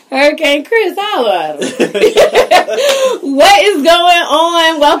Hurricane Chris, holla. What is going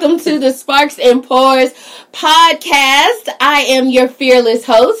on? Welcome to the Sparks and Pours podcast. I am your fearless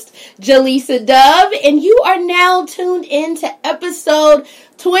host, Jaleesa Dove, and you are now tuned in to episode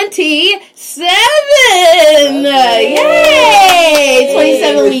 27. Yay!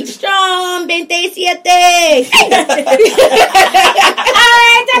 27 weeks strong. 27. Alright,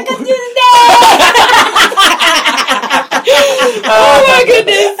 Taco Tuesday. Oh my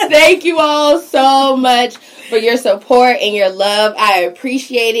goodness. Thank you all so much for your support and your love. I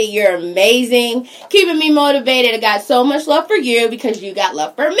appreciate it. You're amazing. Keeping me motivated. I got so much love for you because you got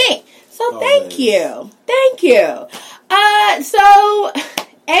love for me. So thank you. Thank you. So,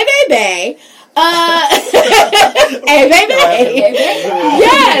 hey, baby. Hey, baby.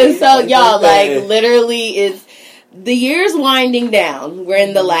 Yeah, so y'all, like, literally, it's the year's winding down. We're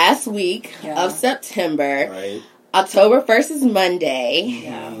in the last week of September. Right. October 1st is Monday.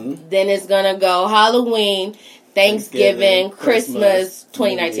 Yeah. Then it's going to go Halloween, Thanksgiving, Christmas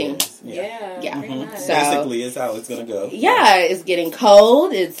 2019. Yeah. Mm-hmm. So, basically, it's how it's going to go. Yeah, it's getting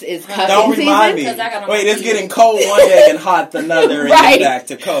cold. It's cuffing Don't remind season. me. Wait, it's getting cold one day and hot another, and Right. back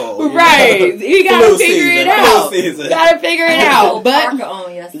to cold. Right. You got to figure season, it out. season. Got to figure it out. But Parker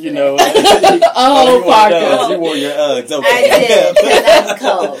on yesterday. You know what? oh, Parker. You wore your Uggs. Okay. I did, because I was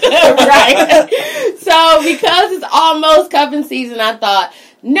cold. Right. So, because it's almost cuffing season, I thought,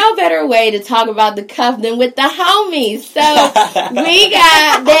 no better way to talk about the cuff than with the homies. So, we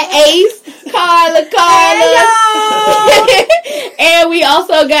got the ace, Carla. And we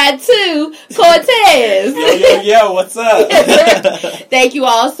also got two, Cortez. Yo, what's up? Thank you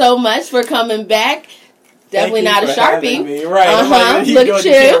all so much for coming back. Definitely not a Sharpie. Right. Look at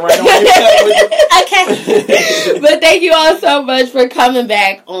you. Okay. But thank you all so much for coming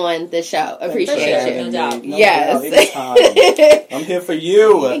back on the show. Appreciate you. No doubt. Yes. I'm here for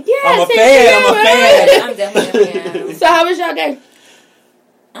you. Yes, I'm a fan. I'm definitely a fan. So how was y'all day?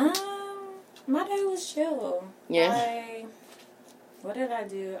 My day was chill. Yeah. What did I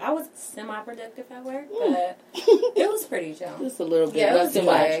do? I was semi-productive at work, but it was pretty chill. Just a little bit. Yeah, it was too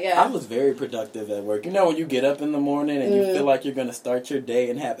much. I was very productive at work. You know when you get up in the morning and you feel like you're going to start your day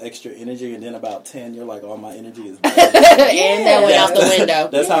and have extra energy, and then about 10 you're like, oh, my energy is bad. And that went out the window.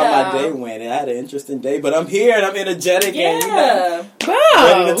 That's how my day went. And I had an interesting day, but I'm here and I'm energetic and ready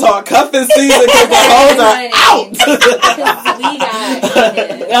to talk cuffing season because the hoes are out. We got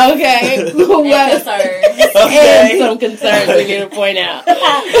okay. And some concerns we need to point out.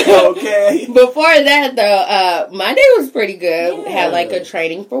 Okay. Before that, though, my day was pretty good. We had like a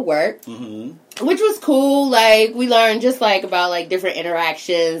training for work, which was cool. Like we learned just like about like different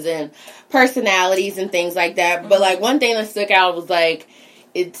interactions and personalities and things like that. But like one thing that stuck out was like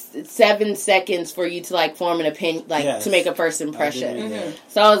it's 7 seconds for you to like form an opinion, like to make a first impression.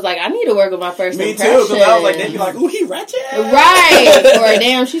 So I was like, I need to work with my first impression. Me too, because I was like, they'd be like, ooh, he ratchet. Right. Or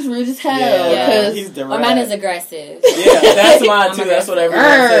damn, she's rude as hell. Yeah. He's direct. Or mine is aggressive. Yeah, that's mine too. That's what everyone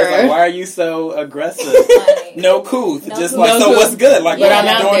says. Like, why are you so aggressive? No couth. Just like, so what's good? Like, but are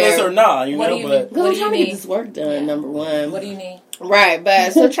you doing this or not? You know, but because I'm trying to get this work done, number one. What do you need? Right,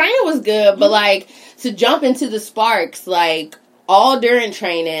 but so training was good, but like to jump into the sparks, like all during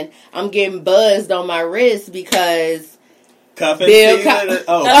training, I'm getting buzzed on my wrist because cuffing Bill season. Sorry,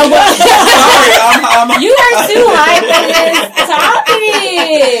 You are too hyped on this topic.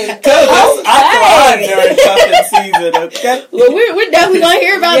 I cried during cuffing season. Okay. Well, we're definitely gonna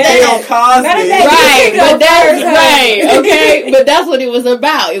hear about that. Bill Cosby. Right, but that's right. Okay, but that's what it was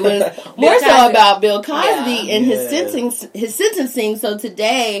about. It was more so about Bill Cosby and his sentencing. So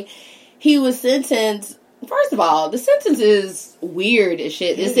today, he was sentenced. First of all, the sentence is weird as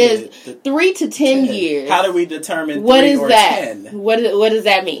shit. It says 3 to 10 years. How do we determine what 3 is or that? 10? What does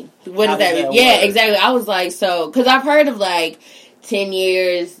that mean? What does that mean? Yeah, exactly. I was like, so, because I've heard of like 10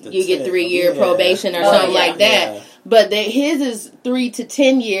 years, you get 3-year probation or something like that. Yeah. But his is 3 to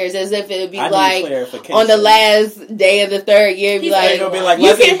 10 years, as if it would be like on the last day of the 3rd year. Be like, gonna be like, you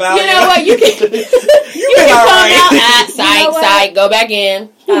know what? You can come out. Psych. Go back in.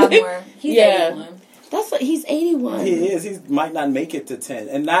 5 more. He's 81. That's what he's 81. He is. He might not make it to 10,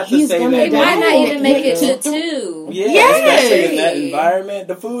 and not to say that he might not even make it to 2. Yeah, especially in that environment,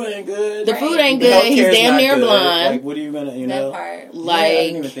 the food ain't good. The food ain't good. He's damn near blind. Like, what are you gonna, that part? Like, I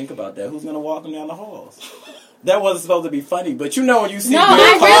didn't even think about that. Who's gonna walk him down the halls? That wasn't supposed to be funny, but you know when you see Bill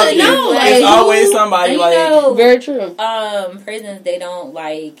Cosby, really know. It's always somebody like. Very true. Prisons, they don't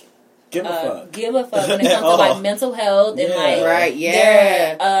like Give a fuck. Give a fuck when it comes to like mental health and like right,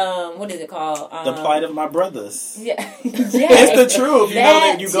 their, what is it called? The plight of my brothers. Yeah, it's the truth. You know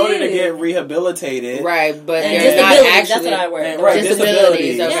that you go there to too. get rehabilitated, right? But and they're not disabilities. actually That's what I work. And, right,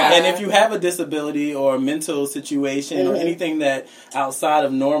 disabilities. Okay. Yeah. And if you have a disability or a mental situation or anything that outside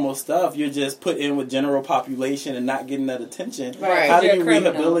of normal stuff, you're just put in with general population and not getting that attention. Right. How do You're you a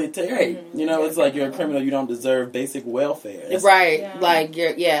criminal. rehabilitate? Right. You know, it's like you're a criminal. You don't deserve basic welfare. That's, right, Yeah. like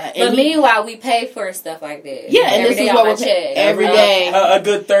you're But and meanwhile, we pay for stuff like that. Yeah, and every this day is on what my we're check. every day. a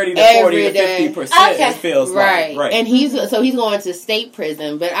good 30 to Every 40 to day. 50%. Okay. It feels right. like. Right. And he's going to state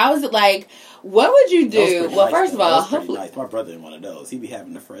prison. But I was like, what would you That was do? pretty Well, nice, first though. of all, That was pretty hopefully. nice. My brother in one of those. He be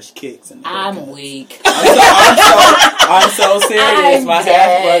having the fresh kicks and the I'm haircuts. weak. I'm so serious. I'm My dead.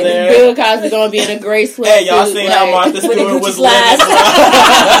 half brother. Bill Cosby gonna be in a gray swimsuit. Hey, y'all seen how Martha With the Stewart Gucci was slides.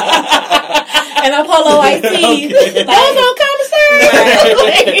 living? And a polo white tee. Okay. Those on commissary.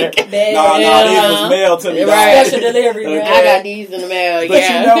 Like, No, these was mailed to me. Right. Special delivery, man. I got these in the mail. But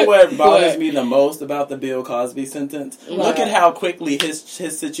yeah. you know what bothers What? me the most about the Bill Cosby sentence? Look at how quickly his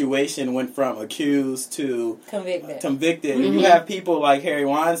situation went from accused to convicted. Mm-hmm. You have people like Harry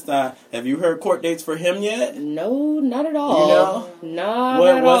Weinstein. Have you heard court dates for him yet? No, not at all. You know? No,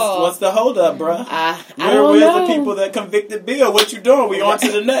 not at all. What's the holdup, bruh? I don't Where's know. the people that convicted Bill? What you doing? We on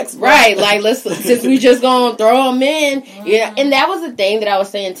to the next, bruh. Right, like let's since we just gonna throw them in, yeah. And that was the thing that I was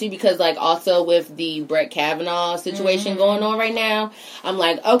saying too, because like also with the Brett Kavanaugh situation going on right now, I'm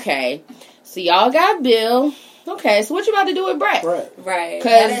like, okay, so y'all got Bill. Okay, so what you about to do with Brett? Right.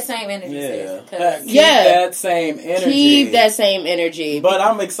 'Cause- Have that same energy. Yeah. sis. Keep Yeah. that same energy. Keep that same energy. But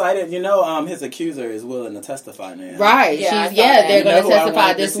I'm excited. You know, his accuser is willing to testify now. Right. Yeah, I She's, saw that. they're You know going who to I testify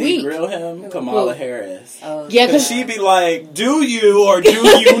wanted to this see week. grill him? Kamala Harris. Oh, Yeah, Because because she'd be like, do you or do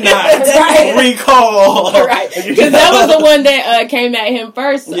you not Right. recall? right, because that was the one that came at him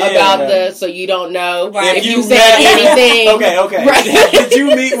first Yeah. about the so you don't know Right. if you met said him- anything. Okay. Right. Did you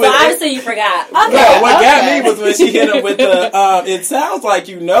meet So with obviously you forgot. Okay. No, what got Okay. me was when she hit him with the, it sounds like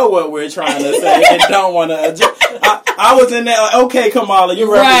you know what we're trying to say and don't want to adjust. I was in there like, okay, Kamala,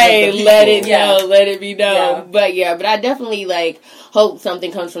 you represent Right, the people. let it Yeah. know, let it be known. Yeah. But I definitely like hope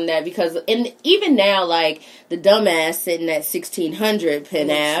something comes from that because even now, like the dumbass sitting at 1600 Penn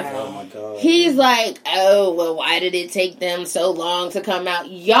Ave, Oh my God. he's like, oh well, why did it take them so long to come out?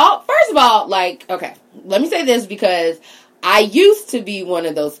 Y'all, first of all, like, okay, let me say this because I used to be one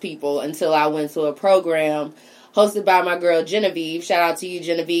of those people until I went to a program hosted by my girl Genevieve. Shout out to you,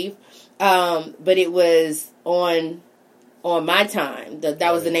 Genevieve. But it was on my time.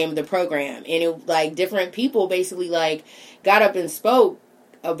 That was the name of the program. And it like different people basically like got up and spoke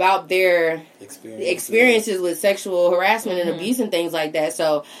about their experiences with sexual harassment and abuse and things like that.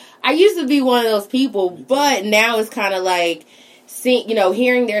 So I used to be one of those people, but now it's kind of like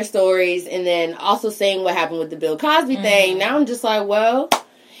hearing their stories and then also seeing what happened with the Bill Cosby thing. Now I'm just like, well,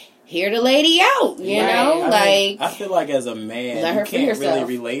 hear the lady out, you know? I feel like as a man, let her you free can't herself.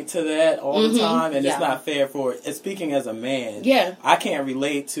 really relate to that all the time, and Yeah. it's not fair for speaking as a man. Yeah. I can't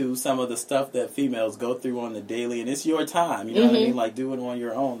relate to some of the stuff that females go through on the daily, and it's your time, you know what I mean? Like, do it on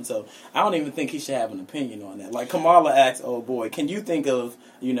your own. So I don't even think he should have an opinion on that. Like, Kamala asked, oh boy, can you think of,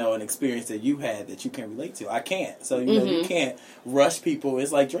 an experience that you had that you can relate to? I can't. So, you can't rush people.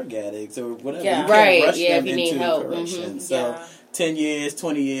 It's like drug addicts or whatever. Yeah. You can't Right. rush Yeah, them if you need into help. correction. So Yeah. 10 years,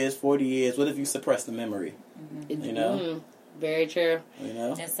 20 years, 40 years, what if you suppress the memory? You know? Very true. You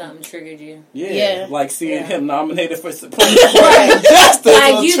know? And something triggered you. Yeah. Like seeing Yeah. him nominated for Supreme Court Justice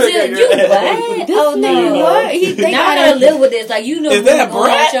Like will you trigger did, your you ass. what? This Oh no! nigga, what? They Now I gotta gotta live with this. Like you know, Is that what's going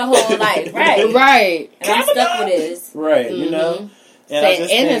Brett? on your whole life, right? Right. And I'm stuck with this. Right, you know? And I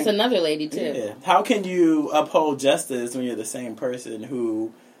just And think, it's another lady too. yeah. How can you uphold justice when you're the same person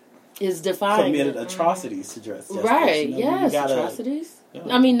who Is defined. committed atrocities to justice? Right. You know, you Yes. gotta- Atrocities. Yeah.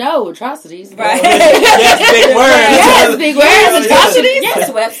 I mean, no atrocities. Right. Yes, big words. Yes, big words. Atrocities. Yes,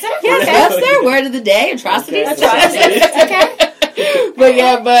 Webster. Yes, Webster. Word of the day. Atrocities. Okay. Atrocities. Okay. But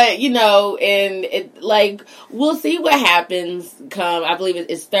and it like we'll see what happens come. I believe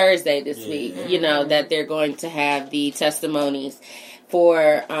it's Thursday this week. That they're going to have the testimonies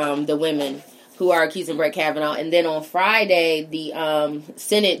for the women who are accusing Brett Kavanaugh, and then on Friday the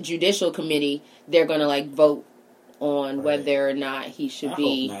Senate Judicial Committee they're going to vote on whether or not he should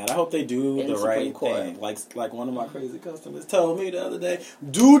be. Hope not. I hope they do in the Supreme right Court. thing. Like one of my crazy customers told me the other day,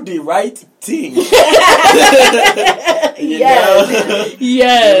 do the right thing. Yes.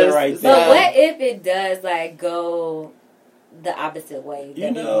 Yes. Do the right thing. But what if it does go the opposite way? You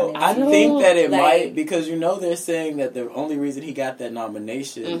that we know, want it I to? think that it Like- might, because they're saying that the only reason he got that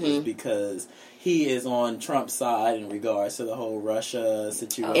nomination is because he is on Trump's side in regards to the whole Russia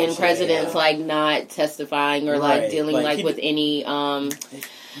situation. And presidents like not testifying or like dealing like with any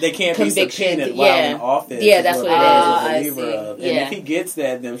they can't conviction. be subpoenaed while in office. Yeah, that's what it is. I believer of. And Yeah. if he gets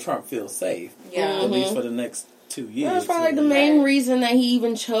that, then Trump feels safe. Yeah. At least for the next 2 years. That's probably the main reason that he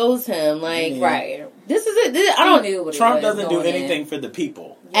even chose him. Like, Right. this is it. I don't Trump doesn't do anything for the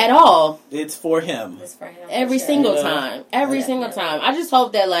people at all. It's for him. It's for him. Every for single sure. time. Every single time. I just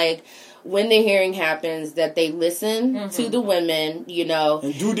hope that like when the hearing happens that they listen to the women, you know,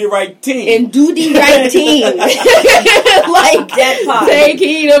 And do the right thing. and do the right thing. Like That part. take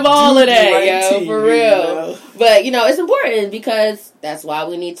heed of all of that, right yo, team, for you real. know? But you know, it's important because that's why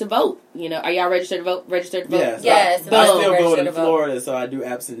we need to vote. You know, are y'all registered to vote? Registered to vote? Yes. Yes, I still registered vote in to vote. Florida, so I do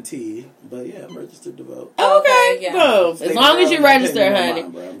absentee. But yeah, I'm registered to vote. Okay, Yeah. boom. As long as you register, honey.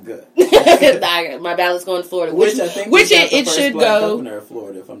 Bro, I'm good. My ballot's going to Florida, Which I think which we got the it first should black go. governor of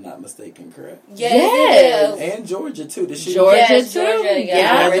Florida, if I'm not mistaken, correct? Yes. And Georgia too. Did she? Georgia Yes, too. Georgia, yeah.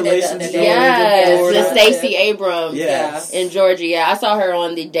 Yeah. I read that the Congratulations, other Georgia, day. Yes, Florida. the Stacey Abrams Yes. in Georgia. Yeah, I saw her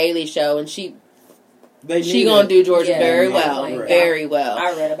on the Daily Show, and she They gonna do Georgia Yeah, very yeah, well, right. very well.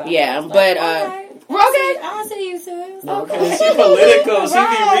 I read about Yeah, it. I was but, alright. okay. I'll see you soon. Okay. She political. She be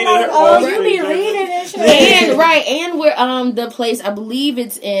reading her Oh, Wall you Street be Journal. reading and shit. And we're the place I believe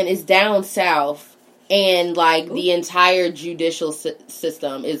it's in is down south. And like the entire judicial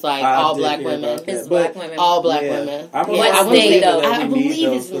system is like I all did black hear women. about that. It's But- black women. All black Yeah. women. I'm a Yeah, What I state, believe, though? I We need believe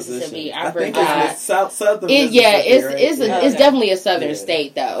those it's Mississippi. positions. I think forgot. it's south of It's Mississippi, right? it's definitely a southern Yeah.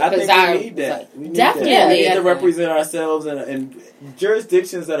 state though. I think we need was that. like, We need definitely. that. We need Yeah. to represent ourselves in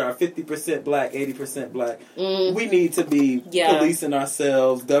jurisdictions that are 50% black, 80% black. We need to be Yeah. policing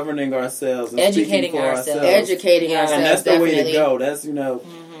ourselves, governing ourselves, and Educating speaking for ourselves. Educating Yeah. ourselves. And that's the way definitely. to go. That's,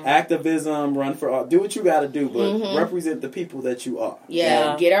 activism, run for all. Do what you got to do, but represent the people that you are.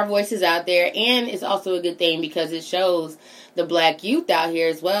 Yeah, Yeah. get our voices out there, and it's also a good thing because it shows the black youth out here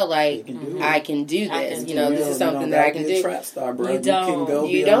as well. Like, They can do it. I can do I this. can You know, do this it. is something that I can be a do. trap star, bro. You can don't. go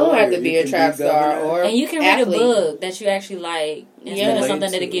You be don't lawyer. have to be You a can trap star governor. or And you can athlete. read a book that you actually like instead Yeah. of something Relate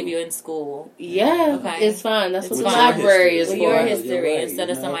that they to. give you in school. Yeah, Okay. it's fun. That's what It's the fun. library is With for. your You're history right, instead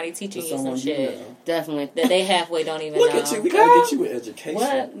of you know, somebody teaching for you some someone shit Definitely. that they halfway don't even Look know. at you. We Girl. gotta get you an education.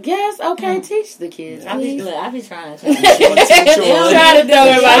 What? Yes, okay, teach the kids. Yeah. I be, please. look, I be trying to. Trying to throw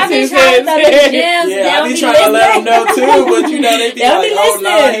in my I be 2 trying to throw the cents. gems. Yeah, I They'll be be trying to let them listening. know too, but they be They'll like, be "Oh no,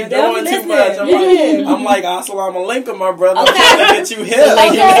 listening. he's They'll doing be too much." listening. I'm like, "Assalamu alaikum, my brother. I'm Okay. trying to get you here."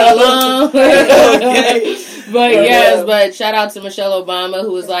 Okay. But Yeah. yes, but shout out to Michelle Obama,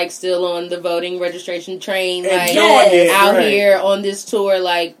 who is like still on the voting registration train, like Enjoying it, out right. here on this tour.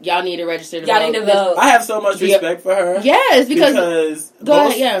 Like, y'all need to register to Y'all vote. need to vote. I have so much respect for her. Yes, because Go ahead,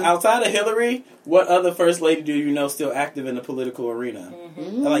 most- yeah. outside of Hillary, what other first lady do you know still active in the political arena?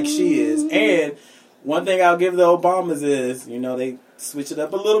 Mm-hmm. Like she is. And one thing I'll give the Obamas is, they switch it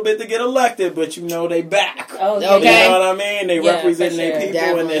up a little bit to get elected, but they back. Oh, Okay. You know what I mean? They Yeah, represent for their sure. people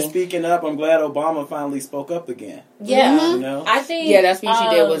and they're Definitely. speaking up. I'm glad Obama finally spoke up again. Yeah. Mhm. You know? I think. yeah, that speech she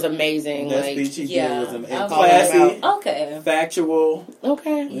did was amazing. That Like, speech he yeah. did was I was classy, about- Okay. factual.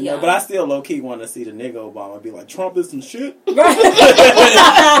 okay, Yeah. But I still low key want to see the nigga Obama be like, Trump is some shit. You know Right. what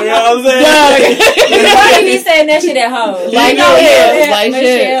I'm saying? Why you be saying that shit at home? Like, know, yeah, yeah, like Michelle.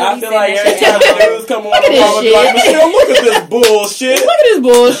 shit. I be feel saying like that every shit time at the home. news come on, Look at this Obama be like, shit. Michelle, look at this bullshit. Look at this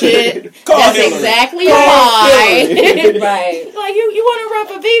bullshit. Call That's Hillary. exactly Call why. Hillary. Right. Like, you want to run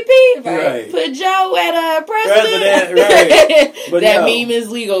for VP? Right. Put Joe at president. President, right. But that no. meme is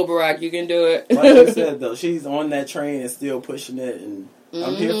legal, Barack. You can do it. Like you said, though, she's on that train and still pushing it, and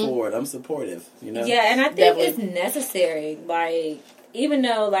I'm here Mm-hmm. for it. I'm supportive, Yeah, and I think Definitely. it's necessary. Like, even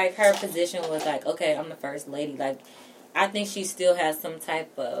though, like, her position was like, okay, I'm the first lady, like, I think she still has some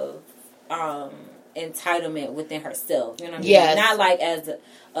type of entitlement within herself. You know what I mean? Yes. Not like as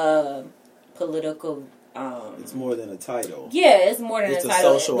a political. It's more than a title. Yeah, it's more than It's a a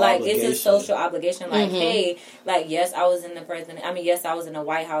title. social Like, obligation. it's a social obligation. Like, Mhm. hey, like, yes, I was in the president. I mean, yes, I was in the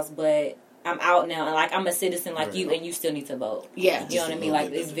White House, but I'm out now, and like, I'm a citizen like you, Right. and you still need to vote. Yeah, You know what I mean?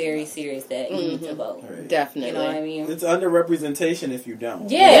 Like, it's very serious that you need to vote. Right. definitely. You know what I mean? It's underrepresentation if you don't.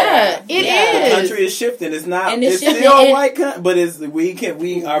 Yeah, it Yeah. The is. country is shifting. It's not. And it's It's shifting, still a and- white country, but it's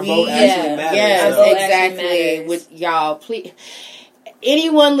our vote Yeah, actually matters. yes, Our so. vote actually exactly. matters. With y'all, please.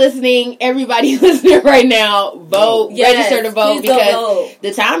 Anyone listening, everybody listening right now, vote, Yes, register to vote please go because vote.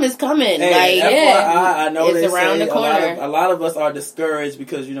 the time is coming. Hey, like, FYI, I know it's they around say the corner. a lot of us are discouraged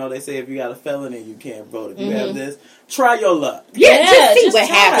because they say if you got a felony you can't vote. If you have this, try your luck. Yeah, just see just what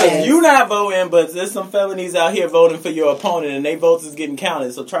try. happens. You not voting, but there's some felonies out here voting for your opponent, and their votes is getting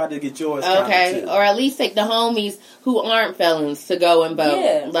counted. So try to get yours counted too. Or at least take the homies who aren't felons to go and vote.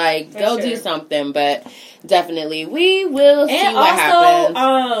 Yeah, like, go sure. do something. But definitely, we will see And what also,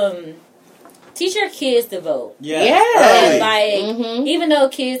 happens. teach your kids to vote. Early. Like, even though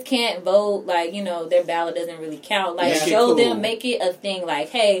kids can't vote, like, you know, their ballot doesn't really count. Like, Make it show cool. them, make it a thing. Like,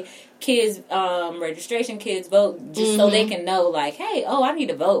 hey, kids, registration, kids vote, just so they can know, like, hey, I need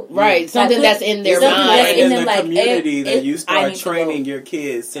to vote. Right, something Like, that's in their something mind. that's in them, the like, community that you I start need to training vote. your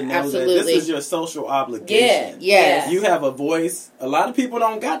kids to know Absolutely. that this is your social obligation. Yes. You have a voice. A lot of people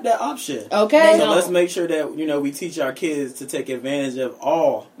don't got that option. Okay. So let's make sure that, you know, we teach our kids to take advantage of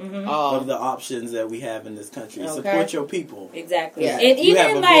all of the options that we have in this country. Okay. Support your people. Exactly. Yeah. And You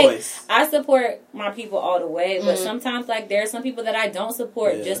have even, a like, voice. I support my people all the way, but sometimes, like, there are some people that I don't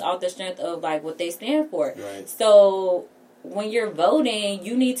support just off the strength of, like, what they stand for. Right. So when you're voting,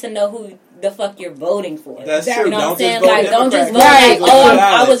 you need to know who the fuck you're voting for. That's That- true. You know what I'm Don't saying? just vote Like, don't just vote Democrat. Right. like, Vote I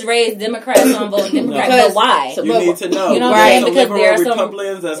ballot. was raised Democrat, so I'm voting Democrat. Because- But why? so- You need to know. You know what I'm There's saying? some Because liberal there are some-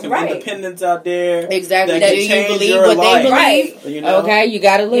 Republicans, there's some Right. independents out there. Exactly. That Do can you change believe your what they life. believe? Right. You know? Okay, you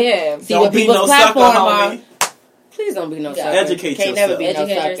gotta look. Yeah. See Don't what be people's no sucker, platform are. homie. Please don't be no Yeah. sucker. Educate Can't never be yourself.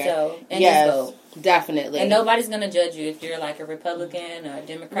 no Educate sucker. yourself and Yes, just vote. definitely. And nobody's gonna judge you if you're like a Republican or a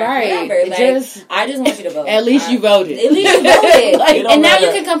Democrat, Right. whatever. Like, Just- I just want you to vote. At least you voted. At least you voted. Like, It don't and now matter.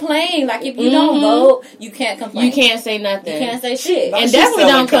 you can complain. Like, if you don't vote, you can't complain. You can't say nothing. You can't say shit. And She's definitely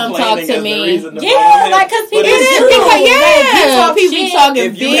selling don't come talk complaining to as the me. reason to Yeah, vote on him. like, 'cause But people- it's it is true. because- Because, Like, you yeah, talk people shit. talking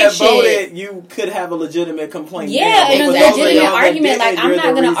If you big had shit. voted, you could have a legitimate complaint. Yeah, now. and a But those of legitimate y'all that argument. Like, didn't, I'm you're not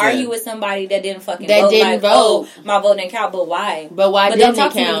the gonna reason. argue with somebody that didn't fucking That vote. didn't like, vote. Oh, my vote didn't count, but why? But why But didn't don't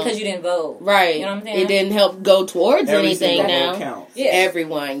talk it to me count? because you didn't vote. Right. You know what I'm saying? It didn't help go towards Every anything single now. vote counts. Yeah.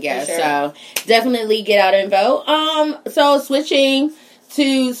 Everyone, yes. For sure. So definitely get out and vote. So switching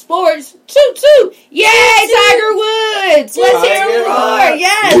to sports, toot. Yay, Tiger Woods! Let's hear Tiger him roar. Woods.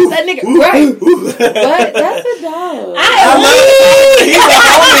 Yes, that nigga. Right. But that's a dog. I love it. He's a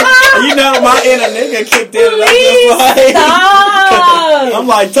homie. You know, my inner nigga kicked in. And I'm just like, Stop! I'm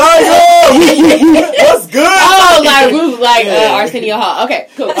like, Tiger, what's good? Oh, like Ruth, like Yeah. Arsenio Hall. Okay,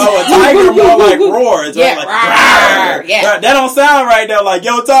 cool. Oh, a tiger more like roars. Yeah, Right? Like, rawr. "Rawr." Yeah. That don't sound right though. Like,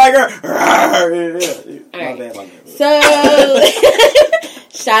 yo, tiger. Rawr. Yeah. All My right. bad, my bad. So,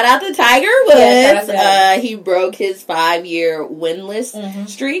 shout out to Tiger Woods. Yeah, shout out to him. He broke his 5-year winless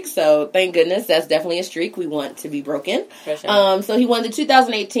streak. So, thank goodness. That's definitely a streak we want to be broken. For sure. So, he won the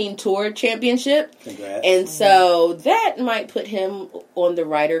 2018 Tour Championship. Congrats. And so, that might put him on the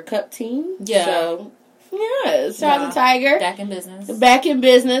Ryder Cup team. Yeah. So, yeah, shout out to Tiger. Back in business. Back in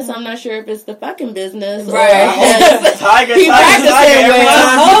business. I'm not sure if it's the fucking business. or- Right. Tiger, He tiger, practicing tiger. Every with-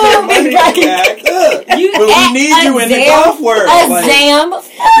 time Oh, you get he's money, back up. You But we need you in the golf world. A Like, Zam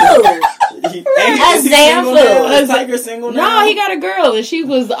food. is he single now? fool. Is Tiger single now? No, he got a girl, and she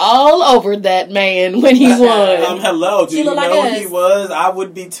was all over that man when he won. Hello. Do She you look like know us. he was? I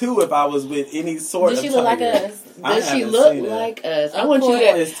would be too if I was with any sort Does of she look like tiger. us? I Does she haven't look seen her. like us? I Of want you course.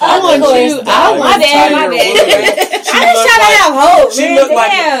 to. It's I Tiger want Woods. you. I My want bad, my Tiger bad. Woods. She I just looked trying to like- have hope. She man. looked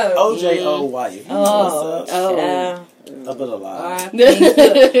like Damn. OJO wife. Oh. What's up? Oh. A bit of lie.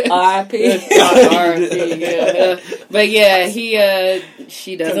 R.I.P. Yeah. But yeah,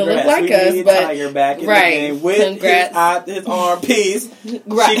 she doesn't look Congrats. like We us, need but Tiger back in right. the game with Congrats. his arm piece.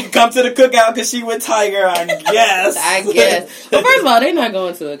 Right. She can come to the cookout because she with Tiger, I guess. I guess. Well, first of all, they're not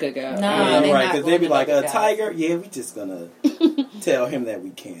going to a cookout. No. Yeah, they're right, not because they going be to like, the cookout. Tiger? Yeah, we just gonna tell him that we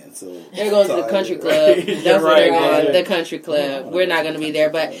can. So They're going to the Tiger, country club. right? That's You're what they're right, going. right. The country club. We're not going to be there.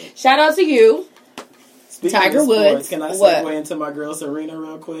 But shout out to you. Speaking Tiger of sports, Woods, can I segue what? into my girl Serena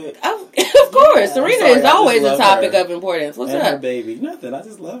real quick? Of course. Serena sorry, is I always just a love topic her. of importance. What's and her up? baby. Nothing. I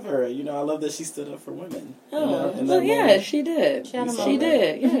just love her. You know, I love that she stood up for women. Oh, you know, in well, that yeah, moment. she did. She had a She moment.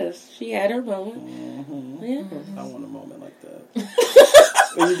 did. Yes, she had her moment. Mhm. Yeah. I want a moment like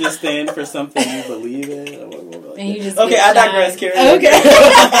that. Where you just stand for something you believe in. I want a moment like And you that. just Okay, get I digress, shot. Carrie. Okay.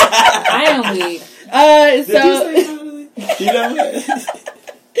 I am weak. Did So, you say totally? You know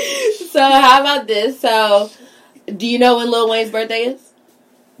so how about this? So, do you know when Lil Wayne's birthday is?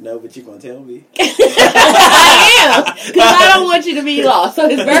 No, but you gonna tell me. I am, because I don't want you to be lost. So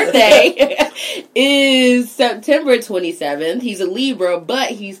his birthday is September 27th. He's a Libra, but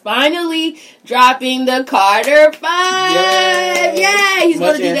he's finally dropping the Carter 5. Yay. Yeah, he's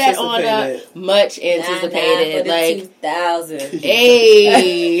going Much to do that on a anticipated. much anticipated, like. 2000.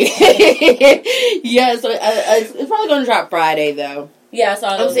 Hey, yeah. So it's probably going to drop Friday, though. Yeah, so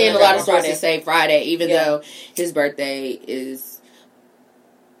I'm seeing a lot of Friday. sources say Friday, even Yeah. though his birthday is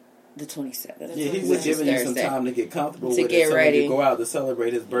The 27th. Yeah, he's which just is giving you some Thursday. time to get comfortable To with get it, so ready. when you go out to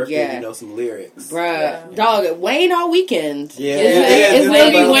celebrate his birthday, Yeah. you know some lyrics. Bruh, dog, Wayne all weekend. Yeah, It's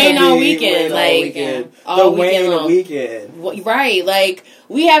gonna be about Wayne to all be weekend. Wayne Like, all weekend. all The weekend Wayne long. weekend. Right, like,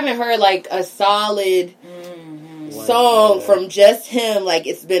 we haven't heard, like, a solid Wayne, song yeah. from just him. Like,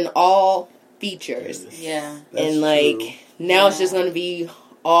 it's been all features. Yeah. That's and, like, true. now it's Yeah. just gonna be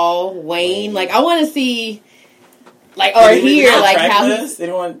all Wayne. Wayne. Like, I want to see, like, or Did we hear, see the like, track how list?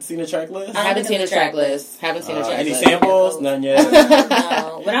 Anyone seen the track list? I haven't seen the track list. Haven't seen the track Any list. samples? None yet.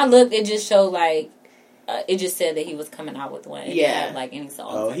 No. When I looked, it just showed like it just said that he was coming out with one. It Yeah. didn't have, like any songs.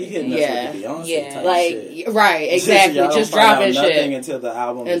 Oh, or he anything. hitting us Yeah. with the Beyonce Yeah. type Like, shit. right, exactly. Y'all don't Just find out dropping nothing shit. until the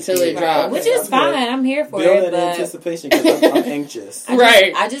album Until is it here. drops. Which is fine. I'm here for Build it. that But anticipation because I'm anxious.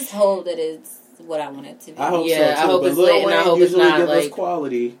 I just hope that it's what I want it to be. I hope Yeah, so too. I hope but it's Lil lit and I Wayne hope it's usually not, give us like-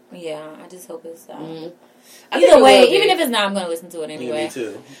 quality. Yeah, I just hope it's. I think Either it way, will be. even if it's not, I'm going to listen to it anyway. Me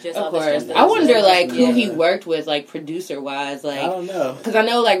too. Just Of all the course. stuff that I it's wonder, just like, who yeah. he worked with, like, producer-wise. I Like, don't know. because I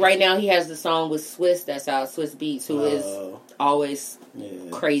know, like, right now he has the song with Swiss that's out, Swiss Beats, who is always yeah.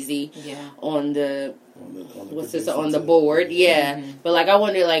 crazy Yeah. on the, on the what's this, producing on the too. board. Yeah. Mhm. But, like, I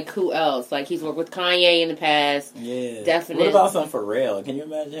wonder, like, who else? Like, he's worked with Kanye in the past. Yeah. Definitely. What about some Pharrell? Can you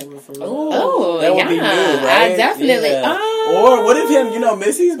imagine him with Pharrell? Ooh. Oh, That would yeah. be new, right? I definitely. Yeah. Or what if him,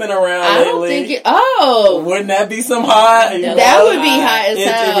 Missy's been around I lately. don't think it. Oh. Wouldn't that be some hot? That would be hot as It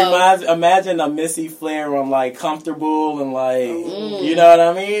hell. reminds, imagine a Missy Flair on like Comfortable and like, Mm. you know what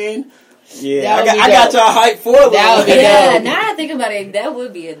I mean? Yeah, That would be I got dope. y'all hyped for Lil That would be Wayne. Yeah, dope. now I think about it, that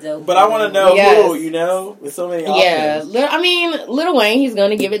would be a dope. But I want to know Yes. who, with so many Yeah, options. Lil Wayne, he's going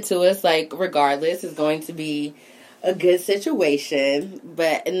to give it to us, like, regardless. It's going to be a good situation.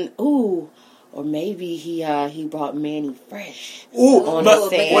 But, or maybe he brought Manny Fresh. Ooh, on but the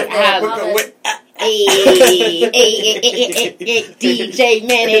thing. wait, Hey, DJ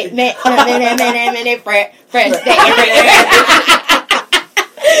Minute, Fresh.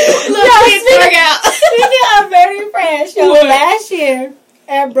 Look, out. Speaking of very fresh, What? last year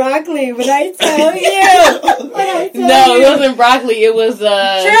at Broccoli, when I tell you, No, it wasn't broccoli. It was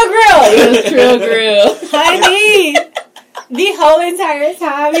Trill Grill. It was Trill Grill. Honey, the whole entire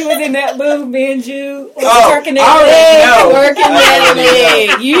time he was in that booth, me and Ju was Oh, working I already know. Working I that already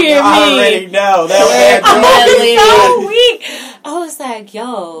leg. You hear I already me? know. Working I that was leg. so weak. I was like,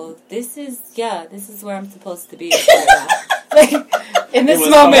 yo, this is where I'm supposed to be right now. Like, in this It was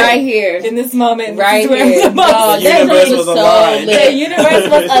moment. Right here. In this moment. Right this is where here. I'm supposed Dog, to The that universe was was so aligned. lit. The universe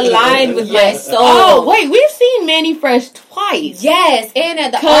was aligned with my soul. Oh, wait, we've seen Manny Fresh twice. Yes, and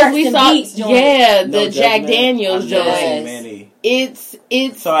at the Because Arts we and saw, Beats joint. yeah, No the Jack judgment. Daniels I've never joint. seen Yes. Manny. It's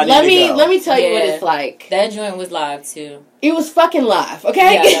So I need let to me go. let me tell you what Yeah. it's like. That joint was live too. It was fucking live,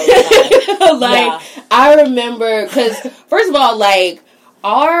 okay? Yeah, that was live. Like, Yeah. I remember, because, first of all, like,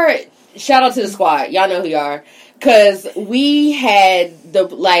 shout out to the squad. Y'all know who you are. Because we had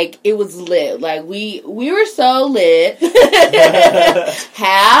it was lit. Like, we were so lit.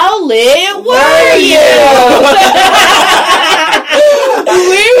 How lit were you?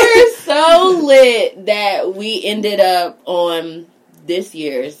 We were so lit that we ended up on this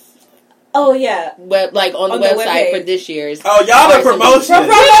year's Oh yeah. on the On the website webpage. for this year's. Oh, y'all the Arts and promotion.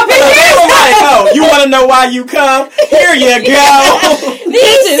 Beats. Oh, you want to know why you come? Here you go.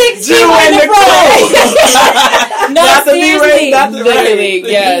 These 6 Jew and the crow. No, Not the seriously. B-rate, not the Literally,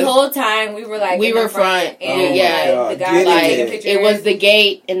 rate. yeah. The whole time we were like We in were the front, front, and yeah. Oh, the guy get was Like, taking pictures. it was the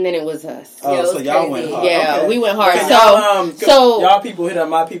gate, and then it was us. Oh, Yeah, it so was y'all crazy. went hard. Yeah, Okay. we went hard. Can So, y'all, y'all people hit up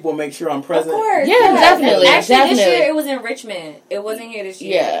my people, make sure I'm Of present. course, Yeah, definitely, Actually, this definitely. year it was in Richmond. It wasn't here this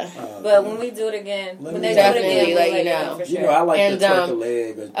year. Yeah. But when we do it again, Let when me they definitely do it again, let we'll you let know. for You sure. know, I like And, to twerk a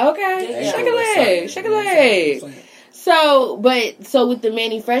leg. Okay. Yeah. Shake a leg. Shake a leg. So with the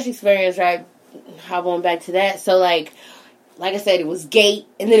Manny Fresh experience, right? Hop on back to that. So, like I said, it was gate,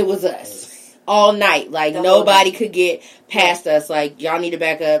 and then it was us. All night. Like, The whole nobody night. could get past us. Like, y'all need to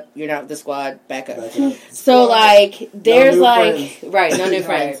back up. You're not with the squad. Back up. Back up. So, like, there's, new like... friends. Right, no new Right.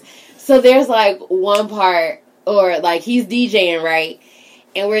 friends. So, there's, like, one part, or, like, he's DJing, right?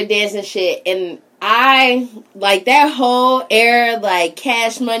 And we're dancing shit. And I, like, that whole era, like,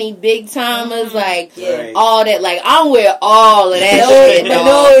 Cash Money, Big Timers, like, Right. all that. Like, I'm with all of that shit, dog.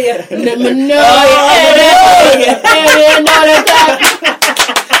 Magnolia.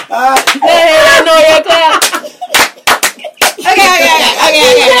 Magnolia clap. Okay.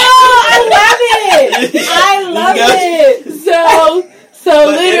 I love got- it. So But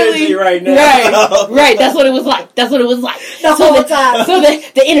literally, energy right now. right. That's what it was like. The whole time. So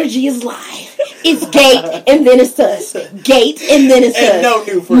the energy is live. It's gate, and then it's us. Gate, and then it's And us. no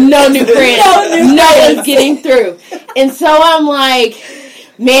new friends. No new friends. No one's getting through. And so I'm like,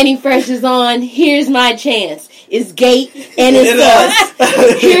 Manny Fresh is on. Here's my chance. It's Gate and it's us.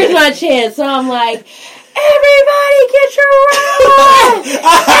 Here's my chance. So I'm like, everybody get your rolls on.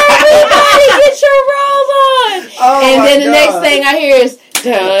 Everybody get your rolls on. Oh and then the God. next thing I hear is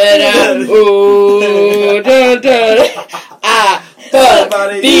da-da, ooh, da-da. I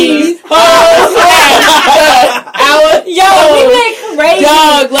fuck these hoes. We went crazy.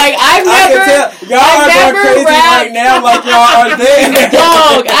 Dog, like I've never y'all are going crazy rapped right now, like y'all are there.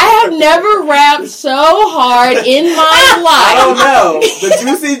 Dog, I have never rapped so hard in my I don't life. know. The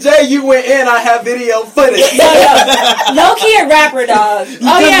Juicy J, you went in. I have video footage. No kid rapper, dog.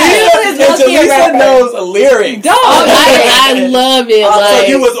 Oh yeah, Jaleesa knows lyrics. dog, I love it. So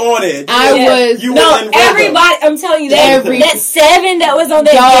you Like was on it. I was. You No, was in rhythm. everybody. I'm telling you that that 7 that was on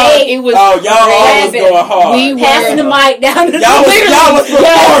that Dog, day. it was. Oh, y'all all was going hard. We were- Passing the mic down to the Y'all was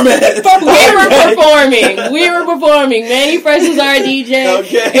performing. We were performing. Manny Fresh was our DJ,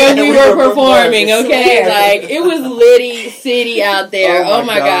 Okay. and we were performing. performing. Okay, like it was litty city out there. Oh Oh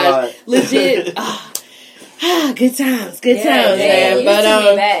my my God. gosh, legit. Good times, man. You took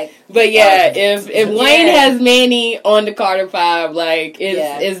me back. But yeah, if Wayne has Manny on the Carter 5, like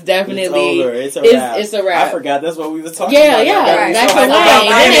it's definitely It's over. It's a wrap. It's a wrap. I forgot that's what we was talking Yeah, about. yeah. Right. Back So to I forgot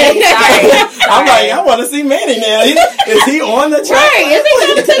Wayne. Sorry. I'm like, I want to see Manny now. Is he on the track? Right, is he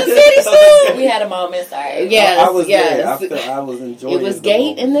coming to the city soon? We had a moment. Sorry. Yeah, I was there. yes. I was enjoying It was the Gate,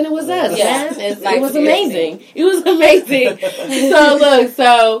 moment. and then it was us. Yeah. Man. It Like, was seriously. amazing. It was amazing.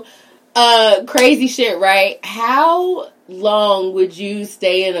 So crazy shit, right? How long would you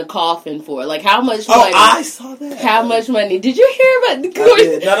stay in a coffin for? Like, how much money? I saw that. How much money? Did you hear about the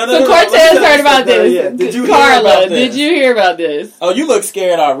did. No, So Cortez heard about this. Yeah. Did you Carla, hear about this? did you hear about this? Oh, you look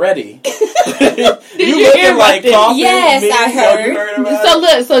scared already. Did you looking hear about like this? coffin. Yes, Me? I Oh, heard. you heard about So it?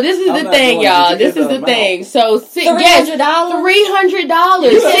 look, so this is I'm the not thing, doing it. y'all. You This get is the the thing. So $300.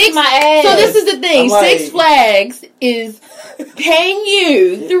 $300. You kissed my ass. So this is the thing. I'm like- Six Flags is paying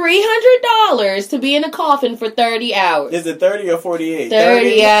you $300 to be in a coffin for 30 hours. Is it 30 or 48? 30 Let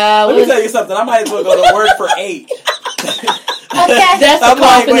me hours. tell you something. I might as well go to work for 8. Okay. That's a I'm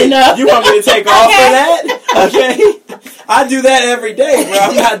like, coffin wait, enough. you want me to take off Okay. for that? Okay. I do that every day, bro.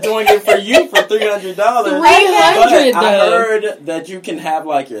 I'm not doing it for you for $300. But 300 I though. heard that you can have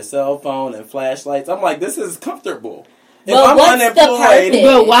like your cell phone and flashlights. I'm like, this is comfortable. If Well, I'm what's the unemployed, purpose?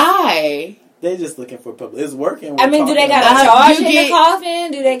 But why? they just looking for public. It's working. I mean, do they got about a it. charge You in get- the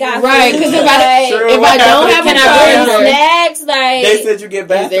coffin? Do they got Right, food? because if True. I don't have Can a I bring charger, snacks? Like, They said you get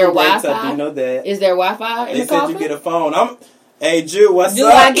there bathroom breaks Wi-Fi? up. You know that. is there Wi-Fi in They the said coffin? you get a phone. Hey, Jew, what's do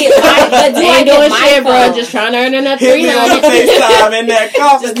up? I get my? But do I Ain't get doing my shit, bro. phone? Just trying to earn enough Hit me on the 300. FaceTime in that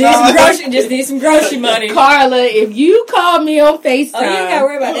coffin. Just need some grocery money. Carla, if you call me on FaceTime Oh, you ain't gotta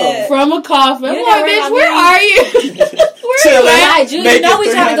worry about that. from a coffin, You I'm ain't like, gotta worry bitch, about where me. are you? Where Chilling. you at? Right, Julie, you know we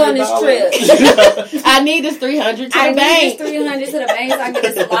trying to go on this trip. I need this 300 to I the need bank. this 300 to the bank so I can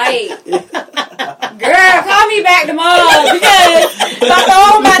get this light. Girl, call me back tomorrow because my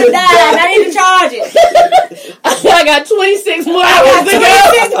phone about to die and I need to charge it. I got 26 more I hours got to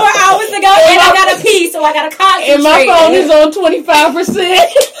 26 go. more hours to go and I gotta pee, so I gotta concentrate. And my phone is on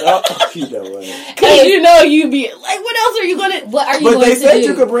 25%. You know what? Because you know you be like, what else are you going to... What are you But going they to said do?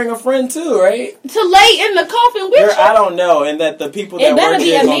 you could bring a friend too, right? To lay in the coffin with Girl, you? I don't know, and that the people that It better work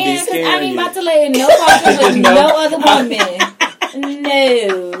be there a gonna be man because I scaring ain't you. about to lay in no coffin with No. no other woman. No.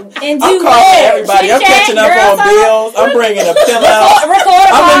 And do I'm calling what? everybody. I'm Chit-chat, catching up girl on talk? bills. I'm bringing a pillow. Record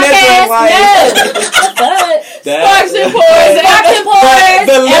a I'm in this podcast? thing like- No. Sparks and pours. Sparks and pours.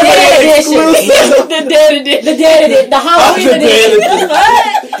 The and limited dead edition. exclusive. The dead edition. The dead edition. The Halloween The dead edition.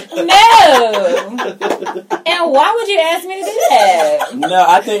 What? No. And why would you ask me to do that? No,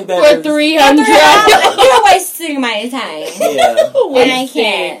 I think that For is- $300. You're wasting my time. Yeah, And I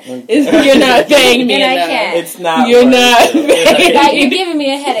can't. You're not paying me And I enough. can't. it's not. You're worth not it. paying Like, you're giving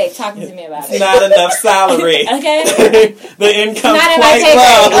me a headache talking to me about It's it. not enough salary. Okay? The income's Not in my quite pay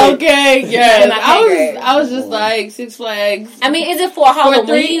grade. low. Okay, Yeah, yes. my pay grade. I was just like, Six Flags. I mean, is it for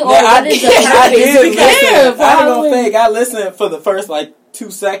Halloween or Yeah, what is the I purpose? did Because- listen. Yeah, I ain't gonna Halloween. fake. I listened for the first 2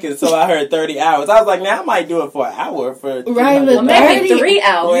 seconds, so I heard 30 hours. I was like, now I might do it for an hour for Right, $200. but Maybe 30 3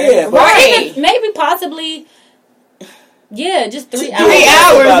 hours. Yeah, Or right. even, maybe possibly, yeah, just 3 hours. 3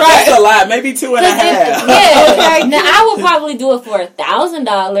 hours, right. That's a lot. Maybe 2.5. Yeah. Okay. Now, I would probably do it for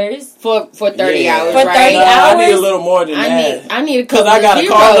 $1,000. For 30 Yeah. hours, For right? 30 No, I need a hours? little more than that. I need a Because couple I got to of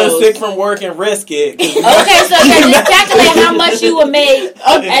call in zeros. sick from work and risk it. Okay, so then just calculate how much you would make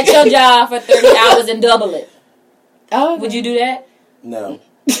at your job for 30 hours and double it. Oh, Would you do that? No.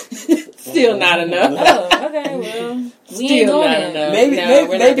 Still not enough. Oh, okay, well, we ain't Still going not there. enough. Maybe, No, maybe,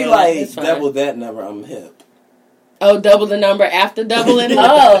 we're not maybe doing like that. It's fine. double that number. I'm hip. Oh, double the number after doubling it?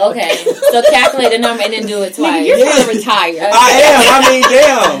 Oh, okay. So calculate the number and then do it twice. Nigga, you're trying to retire. I am. I mean,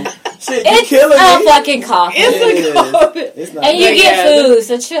 damn. Shit, you It's killing a me. fucking coffee. It's a COVID. It's not And you bad. get food,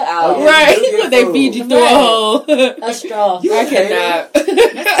 so chill out. Okay. Right. You get They food. feed you through a Right. hole. A straw. You I a hater. cannot. Just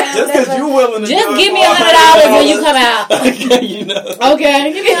because you willing to Just do it give me for $100 when you come out. Okay, you know.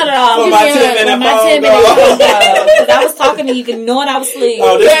 Okay. Give me $100 For my 10-minute for my phone 10 call. minute phone call. Because I was talking to you, knowing I was asleep.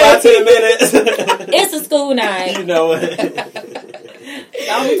 Oh, this about 10 minutes. It's a school night. You know it.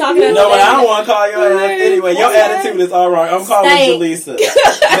 I'm talking to No, but I don't want to call your ass anyway. Your attitude is all wrong. I'm calling Stank. Jaleesa.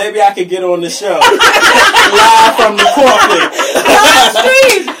 Maybe I could get on the show. Live from the coffin.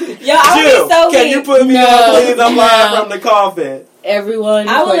 Yo, I would Jill, be so can weak. you put me No, on, please? I'm no. live from the coffin. Everyone.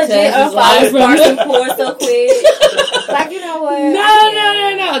 I would Cortez legit is live unfollow from Sparks the- and Pour so quick. Like, you know what?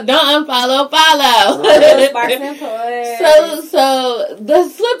 No. Don't unfollow, follow. Sparks and Pour. So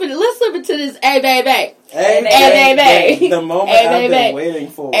let's slip it to this. Hey, baby. Hey, Hey, baby. The moment Hey, I've been baby. waiting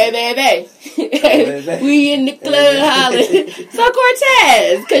for. Hey, baby. baby. We in the club hollering. So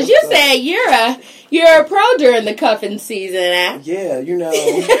Cortez, because you said you're a pro during the cuffing season, eh? Yeah, you know,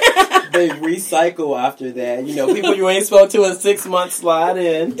 they recycle after that. You know, people you ain't spoke to in 6 months slide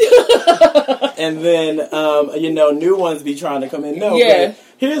in. And then, new ones be trying to come in. No, Yeah. but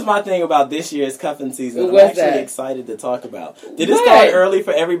here's my thing about this year's cuffing season. I'm What's actually that? excited to talk about. Did it What? start early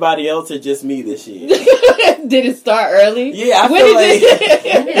for everybody else or just me this year? Did it start early? Yeah, I When feel did like...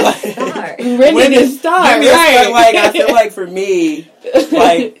 When did it start? When did it start? Give me a Right. start, like, I feel like for me,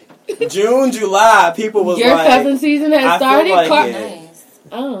 like, June, July, people was Your like... cuffing season has I feel started? like Car- it. Nice.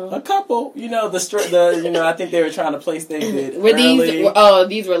 Oh. A couple, I think they were trying to place they did Were early.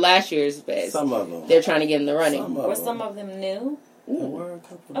 these were last year's bets. Some of them. They're trying to get in the running. Were some of them new? There were a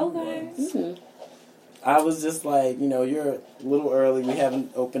couple of Okay. ones. Mhm. I was just like, you're a little early. We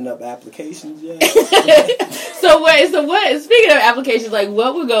haven't opened up applications yet. So what? Speaking of applications, like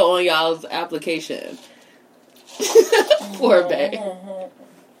what would go on y'all's application? Poor babe.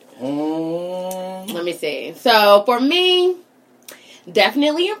 Let me see. So for me,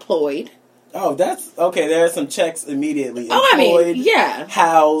 definitely employed. Oh, that's okay. There are some checks immediately. Oh, I Employed, mean, yeah.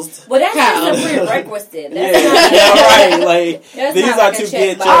 housed. Well, that's How? just a prerequisite. Yeah, That's not yeah, right. Like That's these not are like a to check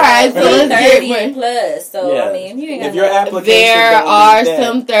get box. your. All right, so let's get 30 one. plus. So Yeah. I mean, you ain't got If your no- application There don't are meet that,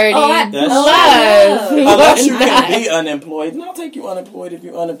 some 30 That's plus. true. who unless you are can not. be unemployed, and I'll take you unemployed if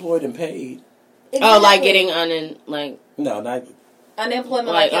you're unemployed and paid. Oh, like Exactly. getting No, not. unemployment,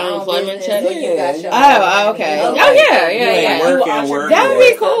 like your own unemployment business check? where you got your Oh, own okay. money. Oh, yeah, You yeah, ain't yeah. working, working. That would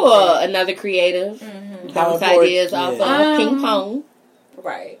be or cool. something. Another creative. Mhm. How Bounce important- ideas off yeah. of ping pong.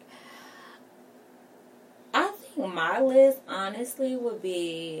 Right. I think my list, honestly, would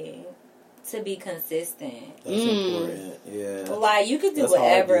be to be consistent. That's Mm. important. Yeah. Like, you could do That's hard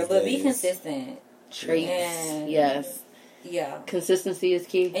whatever, these but be days. consistent. Treats. Yeah. Yes. Yeah. Consistency is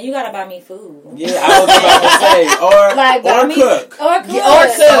key. And you gotta buy me food. Yeah, I was about to say, or Like, buy or me- cook. Or cook. Or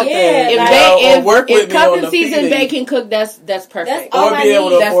cook. Something. Yeah, If, Like, like, or work with if me on cuffing the season feeding. bacon cook, that's perfect. That's all Or I be able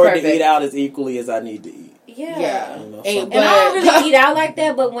to need. That's afford perfect. to eat out as equally as I need to eat. yeah. Yeah. You know, Hey, something. And I don't But- really eat out like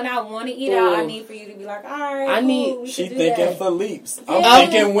that, but when I want to eat out, I Ooh. need for you to be like, all right, I need- cool, we She can do thinking that. for leaps. I'm Yeah.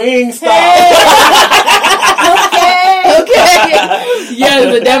 thinking Wingstop. Okay. Yes,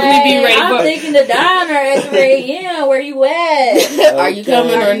 but definitely be Hey, ready I'm for thinking the diner at 3 a.m. Where you at? Are you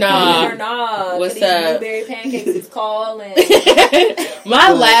coming Are or you not? coming or not? What's These up? blueberry pancakes is calling.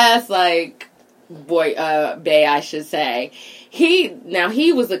 My last bae, I should say.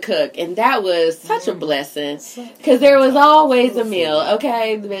 He was a cook, and that was such a blessing because there was always a meal.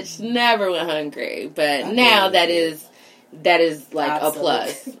 Okay, the bitch never went hungry, but now that is like a Absolute.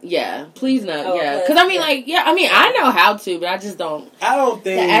 plus. Yeah, please no. Oh, Yeah, plus, because I mean, yeah. I know how to, but I just don't. I don't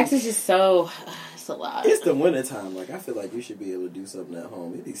The think accent's just so. It's a lot. it's the wintertime. Like I feel like you should be able to do something at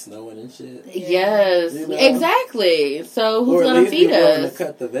home. It be snowing and shit. Yes, You know? exactly. So who's Or at gonna least feed be willing us? to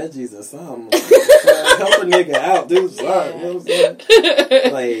cut the veggies or something. Like, help a nigga out, do something. You know what I'm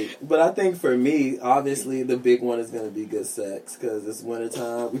saying? Like, but I think for me, obviously, the big one is gonna be good sex because it's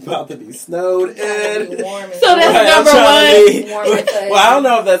wintertime. We about to be snowed in. Be warm and So that's Right, I'm number trying to one. be- Warm and fuzzy. Well, I don't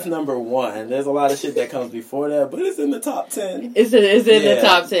know if that's number one. There's a lot of shit that comes before that, but it's in the top 10. It's in Yeah, the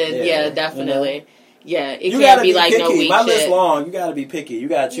top 10. yeah, Yeah, you definitely. Yeah, it You can't gotta be like picky. no weak My shit. list long. You gotta be picky. You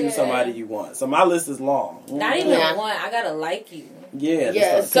gotta choose Yeah. somebody you want. So my list is long. Not even Yeah. one. I gotta like you. Yeah.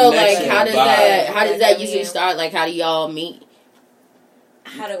 Yeah. just a So like, connection, how does vibe. that usually start? Like, how do y'all meet?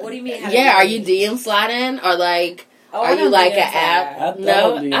 What do you mean? How do Yeah, are meet? you DM sliding or like? Oh, are I you don't like DM an app? slide. I No,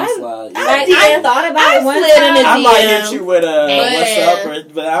 thought you I- slide. Like, I I thought about it one slid in time. a I might DM. hit you with a But- what's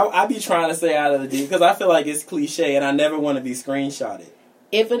up, but I be trying to stay out of the D because I feel like it's cliche and I never want to be screenshotted.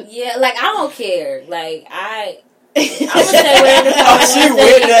 If an, Yeah, like I don't care. Like I'm gonna say whatever the fuck She I want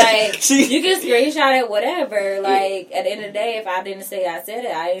with to that. say. Like, you can screenshot it, whatever. Like, at the end of the day, if I didn't say I said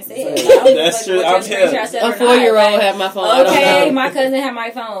it, I didn't say it. Like, I don't give a That's fuck true. what I'm your screenshot telling. said A or not. 4-year-old Like, had my phone. I don't okay, know. my cousin had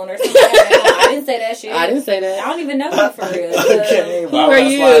my phone or something like that. I didn't say that shit. I didn't say I that. don't even know you for real. Okay, Who are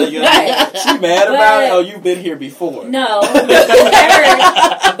you? She mad about it? Oh, you've been here before. No, never.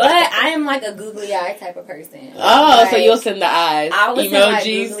 But I am like a googly eye type of person. Oh, Like, so you'll send the eyes, I would send like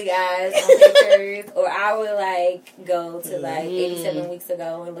emojis. googly eyes on pictures, or I would like go to like 87 weeks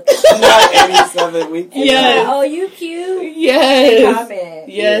ago and look at Not 87 weeks. Yes. oh, you cute. Yes. Comment.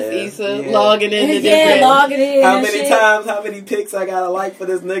 Yes, Yeah, Issa, yeah. logging in the Yeah, different. logging in. How and many shit. times? How many pics I gotta like for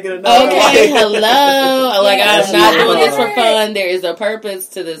this nigga to know? Okay, hello. Like, Yeah, I'm not yeah. doing this for Never- fun. There is a purpose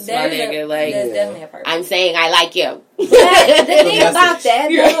to this, my There's nigga. Like, there's definitely a purpose. I'm saying I like you. But the thing Message. about that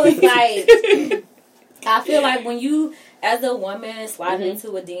though is like, I feel like when you, as a woman, slide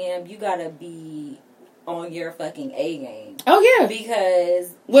into a DM, you gotta be on your fucking A game. Oh, yeah. Because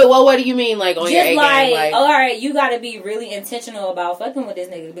Well, what do you mean, like, on your A just like, game? Like, all right, you gotta be really intentional about fucking with this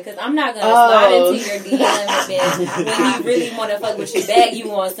nigga, because I'm not gonna Oh. slide into your DM and then when you really want to fuck with you back, you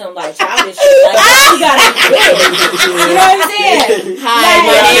want some like childish shit. Like, you gotta be good. You know what I'm saying? hi,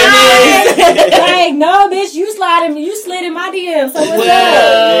 my name is. Like, no, bitch, you slid in my DM. So what's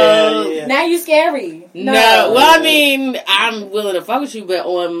Well, up? Now you scary. No, well, I mean, I'm willing to fuck with you, but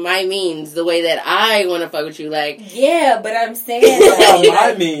on my means, the way that I want to fuck with you, like, Yeah, but I'm saying Well, like,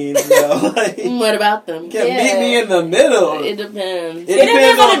 I mean, though, like, what about them? can Yeah. meet me in the middle. It depends. It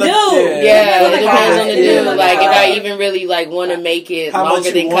depends on the dude. Yeah, it Like, depends on the yeah. dude. Like, if I even really, like, want to make it How much longer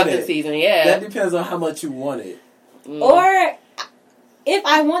you than want cuffing it. season, yeah. That depends on how much you want it. or if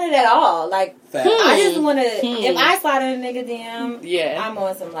I want it at all, like Fact. I just want to. Hmm. If I slide in a nigga DM, Yeah. I'm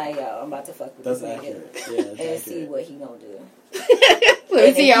on some like, yo, I'm about to fuck with That's this nigga accurate. Yeah, that's and see accurate. what he gonna do. Let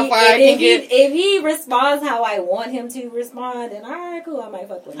me see how far I can get. If he responds how I want him to respond, then all right, cool, I might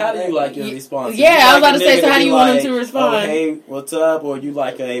fuck with him. How do you like your response? Yeah, You I was like about a to say, nigga so how do be you want him like, to respond? Oh, hey, what's up? Or you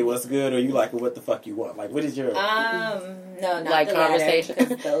like a, hey, what's good? Or you like a, what the fuck you want? Like, what is your... No, not Like the conversation.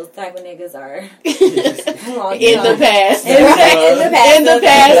 latter, 'cause those type of niggas are long In the gone. past. In the past, In the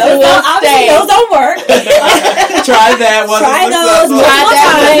past, those it will don't- obviously stay. those don't work. Try that one. Try those. Try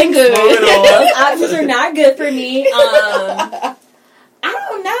that one. Good. Those options are not good for me. I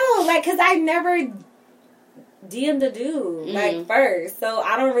don't know, like, cause I never DM'd a dude like first, so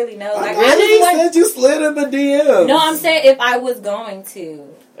I don't really know. Like, I Really? just want- Said you slid in the DM. no, I'm saying if I was going to,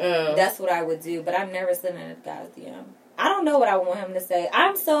 Oh. that's what I would do. But I've never slid in a guy's DM. I don't know what I want him to say.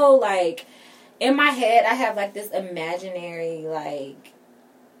 I'm so like in my head, I have like this imaginary like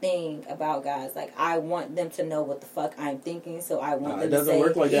thing about guys. Like, I want them to know what the fuck I'm thinking, so I want It them to doesn't say.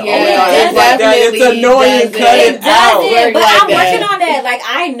 work like that. Yeah, Oh my God, it it's like that. It's definitely annoying. doesn't. Cut It it out. doesn't, Work but like I'm working that. on that. Like,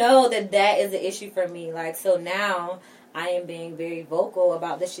 I know that is an issue for me. Like, so now I am being very vocal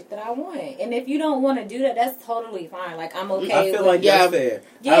about the shit that I want. And if you don't want to do that, that's totally fine. Like, I'm okay. I feel like Yeah. that's fair.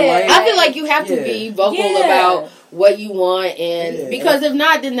 Yeah. I feel like you have to Yeah. be vocal Yeah. about what you want, and Yeah. because if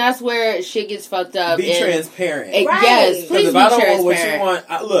not, then that's where shit gets fucked up. Be and transparent. Right. Yes, Because please Because be if I don't want what you transparent.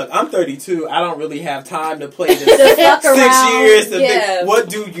 want, look, I'm 32. I don't really have time to play this To fuck 6 around. years. To Yeah. think, what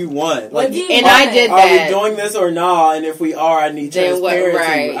do you want? What Like, do you And want? I did are that. we doing this or not? And if we are, I need Then what- transparency.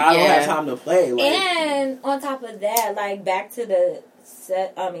 right, I don't yeah. have time to play. Like, And on top of that, like, back to the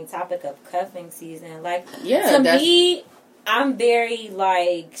topic of cuffing season. Like, Yeah, to that's- me, I'm very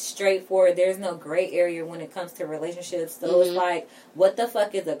like straightforward. There's no gray area when it comes to relationships. So it's like, what the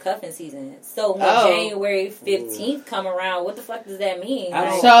fuck is a cuffing season? So when Oh. January 15th come around, what the fuck does that mean? I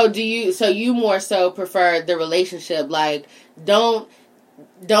Like, don't- So you more so prefer the relationship, like don't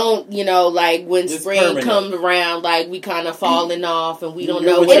like when It's spring permanent. comes around, like we kind of falling off and we don't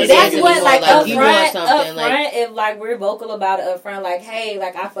You're know with what your if it that's is what, anymore. like, Like up you want front, something like if like we're vocal about it up front, like, hey,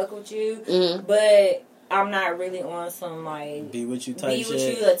 like I fuck with you, Mhm. but I'm not really on some like be with you type be shit.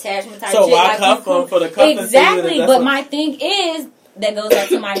 with you attachment type So shit. why Like, cuff you cool. them for the cuffing season if Exactly, that's but what- my thing is that goes back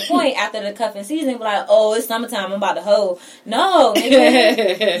to my point. After the cuffing season, be like, oh, it's summertime, I'm about to hoe. No,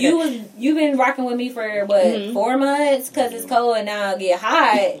 nigga, you've been rocking with me for what 4 months because it's cold and now it get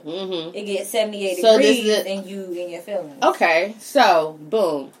hot. Mhm. It gets 78 So this degrees is- and you in your feelings. Okay, so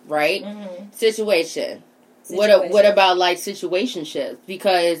boom, right? Mhm. Situation. Situation. What about like situationships?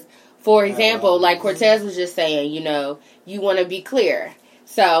 Because, for example, like Cortez was just saying, you want to be clear.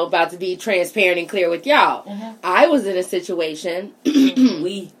 So, about to be transparent and clear with y'all. I was in a situation.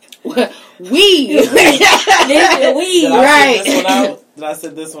 We. we. We. Did I Right. figure this one out? Did I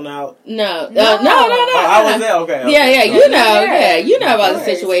set this one out? No. No. Oh, I was there. Okay. Yeah, you know. Yeah, you know about the course.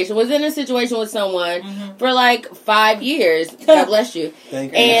 situation. Was in a situation with someone for like 5 years. God bless you.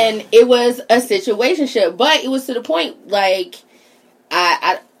 Thank you. And it was a situationship, but it was to the point like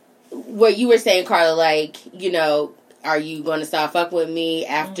I what you were saying, Carla. Like, you know, are you going to stop fucking with me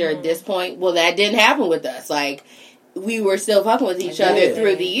after this point? Well, that didn't happen with us. Like, we were still fucking with each other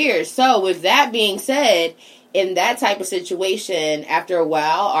through the years. So, with that being said, in that type of situation, after a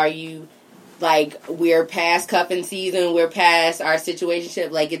while, are you, like, we're past cuffing season, we're past our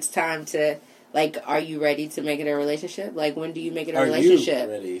situationship, like, it's time to, like, are you ready to make it a relationship? Like, when do you make it a relationship?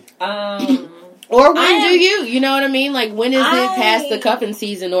 Are you ready? Or when do you know what I mean? Like, when is it past the cuffing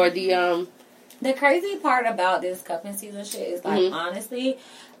season or the, The crazy part about this cuffing season shit is, like, honestly,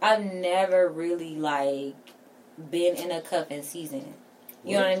 I've never really, like, been in a cuffing season.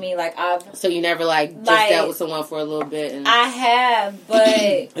 You know what I mean? Like, So you never, like, just dealt with someone for a little bit? And I have, but...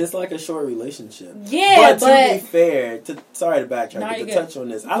 It's like a short relationship. Yeah, but to be fair, sorry to backtrack, No, but to you're touch on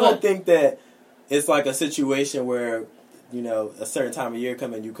this, I don't think that it's like a situation where, you know, a certain time of year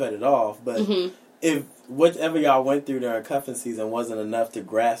come and you cut it off, but if whatever y'all went through during cuffing season wasn't enough to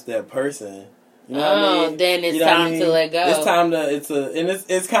grasp that person... You know what I mean? Then it's time to let go. It's time to,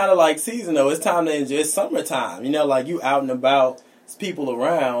 it's kind of like seasonal. It's time to enjoy. It's summertime. You know, like you out and about, it's people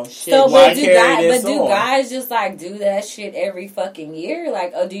around. So, but do guys just like do that shit every fucking year?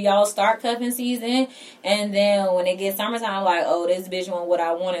 Like, do y'all start cuffing season and then when it gets summertime, like, oh, this bitch want what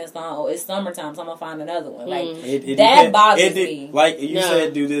I want, it's summertime, so I'm gonna find another one. Like, that bothers me. Like you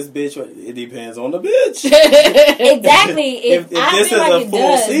said, do this bitch. It depends on the bitch. Exactly. If this is a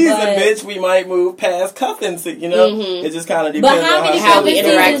full season, bitch, we might move past cuffing. You know, it just kind of depends. But how many cuffing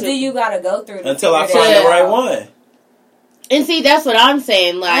seasons do you gotta go through until I find the right one? And see, that's what I'm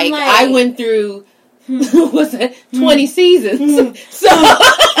saying. Like I went through, what's that, 20 seasons. So,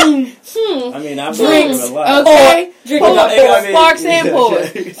 I mean, I've been through a lot. Okay. Sparks and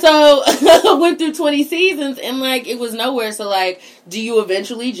pours. So, I went through 20 seasons and, like, it was nowhere. So, like, do you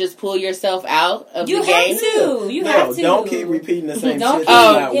eventually just pull yourself out of the game? You have to. Don't keep repeating the same shit.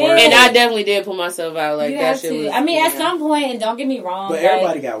 And I definitely did pull myself out. Like, that shit was... I mean, at some point, and don't get me wrong. But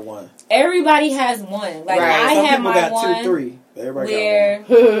everybody got one. Everybody has one. Like, I had my one. Some people got 2, 3. Everybody where got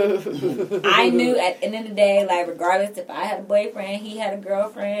one. I knew at the end of the day, like, regardless if I had a boyfriend, he had a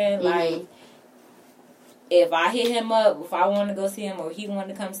girlfriend, like, if I hit him up, if I wanted to go see him or he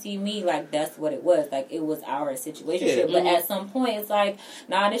wanted to come see me, like, that's what it was. Like, it was our situation. Yeah. But at some point, it's like,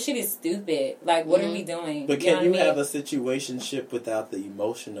 nah, this shit is stupid. Like, what are we doing? But can you have a situationship without the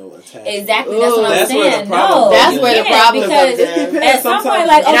emotional attachment? Exactly. That's what I'm saying. That's where the problem comes in. At some point,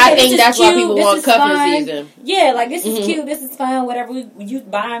 like, okay, and I think that's why people want cuffing season. Yeah, like, this is cute, this is fun, whatever. You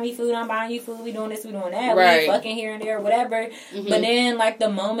buying me food, I'm buying you food, we doing this, we doing that. Right. We fucking here and there, whatever. But then, like, the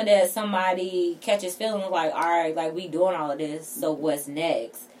moment that somebody catches feelings, like, all right, like, we doing all of this, so what's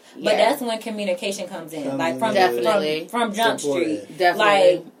next? But that's when communication comes in. Like, from Jump Street.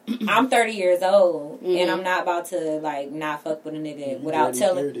 Definitely. Like, I'm 30 years old, and I'm not about to, like, not fuck with a nigga without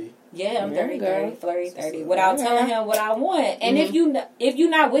telling... 30. Yeah, I'm 30, without telling him what I want. And if you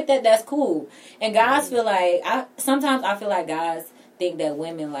not with that, that's cool. And guys feel like... Sometimes I feel like guys think that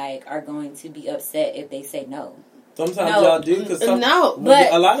women, like, are going to be upset if they say no. Sometimes y'all do, because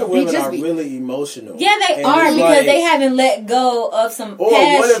but a lot of women are really emotional. Yeah, they are, because they haven't let go of some past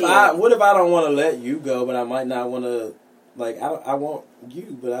shit. What if I don't want to let you go, but I might not want to, like, I want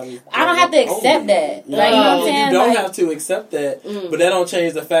you, but I don't have to accept that. You know, like, you know what I'm saying? You don't have to accept that, but that don't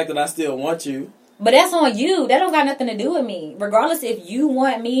change the fact that I still want you. But that's on you. That don't got nothing to do with me. Regardless if you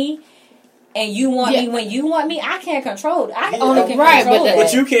want me, and you want me when you want me, I can't control it. I only can control that.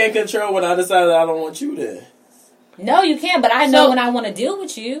 But you can't control when I decide that I don't want you then. No, you can't, but I know when I want to deal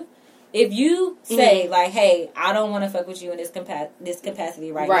with you. If you say, like, hey, I don't want to fuck with you in this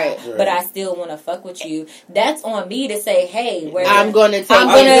capacity right now, but I still want to fuck with you, that's on me to say, hey, I'm going to accept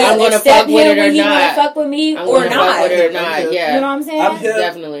fuck him with it or when he not. want to fuck with me or not. Fuck with it or not. Yeah. You know what I'm saying?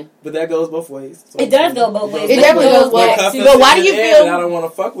 Definitely. But that goes both ways. So it does go both ways. It definitely goes both ways. But why do you feel... I don't want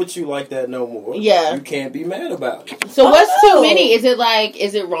to fuck with you like that no more. Yeah. You can't be mad about it. So what's too many? Is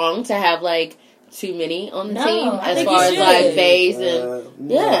it wrong to have, like, too many on the team as far as like phase and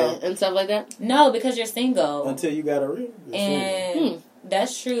and stuff like that? No, because you're single until you got a ring. And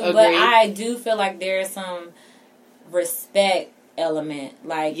that's true. Agreed. But I do feel like there's some respect element.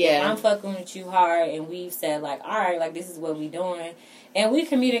 Like if I'm fucking with you hard and we've said like, all right, like this is what we doing, and we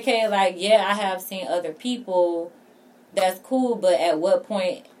communicate like, yeah, I have seen other people. That's cool, but at what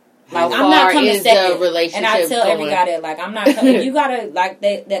point Like, I'm not coming second. Relationship and I tell every going? guy that, like, I'm not coming. You gotta, like,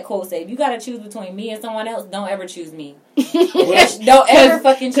 that quote say, if you gotta choose between me and someone else, don't ever choose me. Don't ever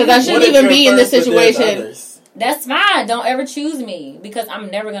fucking choose me. Because I shouldn't even be in this situation. That's fine. Don't ever choose me because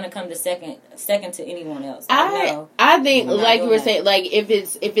I'm never gonna come to second to anyone else. I think, like you were saying, like if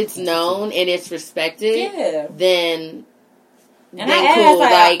it's known and it's respected, then I ask,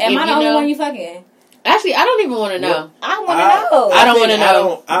 like, am I the only one you fucking? Actually, I don't even want to know. I want to know. I don't want to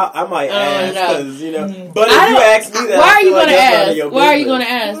know. I might ask because But if you ask me that, why are you going to ask? Why are you going to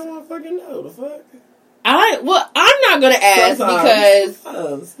ask? I don't fucking know. The fuck. I'm not going to ask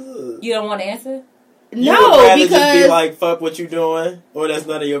because you don't want to answer. You would rather just be like, fuck what you doing, or that's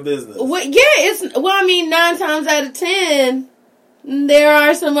none of your business. Well, I mean, 9 times out of 10, there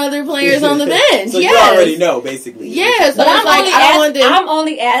are some other players on the bench. So you already know, basically. Yes, but I'm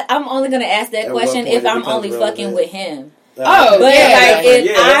only gonna ask that question if I'm only fucking with him. If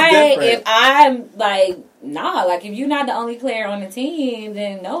I'm like, nah, like if you're not the only player on the team,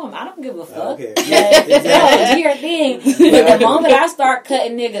 then no, I don't give a fuck. Okay. Do your thing. But the moment I start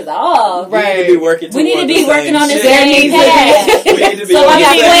cutting niggas off, we need to be working on the same path. We need to be so I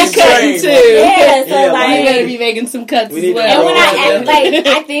got cutting too. Yeah, so like you gotta be making some cuts as well. And when I act, like,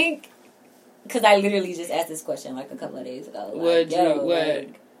 I think, because I literally just asked this question like a couple of days ago. Like,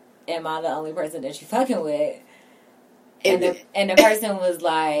 like, am I the only person that you fucking with? And the person was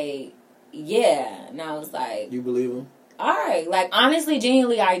like, yeah. And I was like, you believe him? Alright. Like, honestly,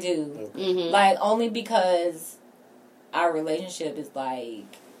 genuinely, I do. Okay. Mm-hmm. Like, only because our relationship is, like,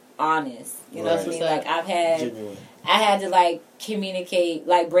 honest. You know what I mean? Like, I had to, like, communicate,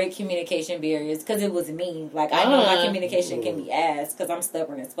 like, break communication barriers because it was me. Like, I know my communication can be ass because I'm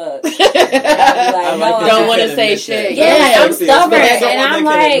stubborn as fuck. I don't want to say shit. Yeah, I'm stubborn. And I'm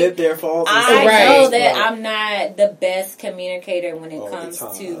like, I know that I'm not the best communicator when it comes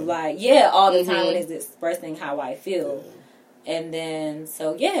to, like, all the time when it's expressing how I feel. And then,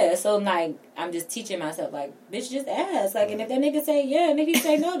 so like, I'm just teaching myself, like, bitch, just ask. Like, and if that nigga say yeah, and if he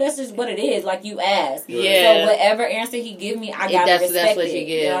say no, that's just what it is. Like, you ask. Yeah. So, whatever answer he give me, I gotta respect that's what it. you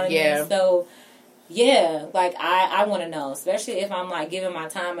give. You know what I mean? So, yeah, like, I want to know. Especially if I'm, like, giving my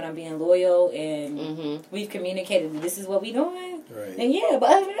time and I'm being loyal and we've communicated that this is what we doing. Right. And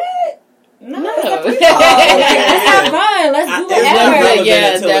but other than that, no. Let's have fun. Let's do whatever.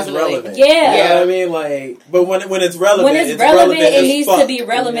 Definitely. Yeah. You know what I mean? Like, but when it's relevant, it needs to be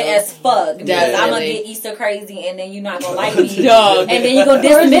relevant as fuck. Because I'm gonna get Easter crazy, and then you're not gonna like me, and then you're gonna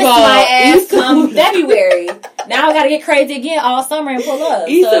dismiss my ass come February. Now I gotta get crazy again all summer and pull up.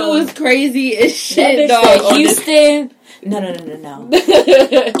 Easter was crazy as shit, dog. Houston. No.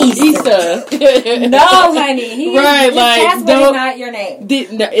 Easter. No, honey. Right, like, don't. Not your name.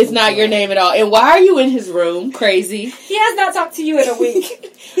 It's not your name at all. And why are you in his room? Crazy. He has not talked to you in a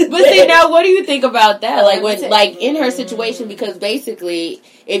week. But see, now, what do you think about that? Like, when, like, in her situation, because basically,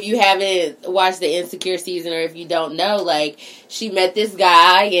 if you haven't watched the Insecure season, or if you don't know, like, she met this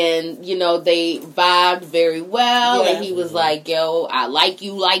guy, and, you know, they vibed very well, and he was like, yo, I like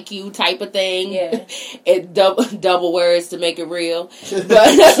you, type of thing. Yeah. It double words to make it real. But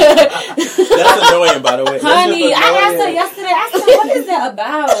that's annoying, by the way. Honey, I asked her yesterday, what is that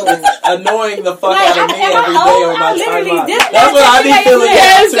about? It's annoying the fuck out of me every day on my timeline. That's what I be feeling.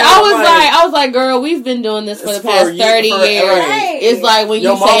 Yes, I was like, girl, we've been doing this for the past 30 years. Right. It's like when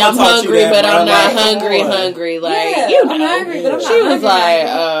you say I'm hungry, but I'm not hungry. Like, you know. I'm hungry, but I'm not she was hungry. like,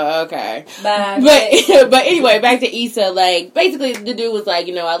 okay. But anyway, back to Issa. Like, basically, the dude was like,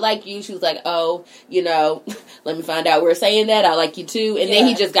 you know, I like you. She was like, oh, you know, let me find out we're saying that. I like you too. And then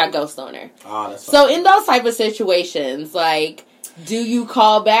he just got ghost on her. Oh, that's so in those type of situations, like, do you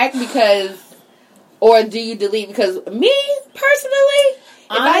call back or do you delete? Because me, personally,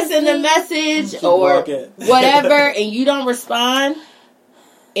 if I send a message or whatever and you don't respond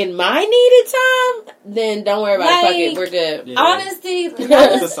in my needed time, then don't worry about it. Fuck it, we're good. Yeah. Honestly,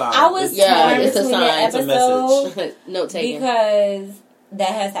 I was torn between that episode. Note taken. Because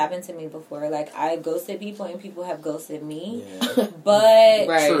that has happened to me before. Like, I ghosted people and people have ghosted me. Yeah. But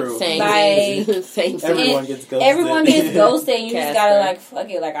true. Same. Everyone gets ghosted. Everyone gets ghosted and you just gotta, like, fuck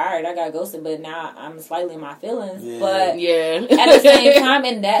it. Like, alright, I got ghosted, but now I'm slightly in my feelings. Yeah. But at the same time,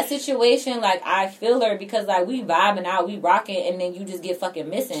 in that situation, like, I feel her because, like, we vibing out, we rocking, and then you just get fucking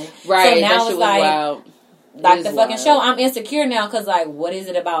missing. Right. So now it's like wild. Like the fucking show, I'm insecure now because, like, what is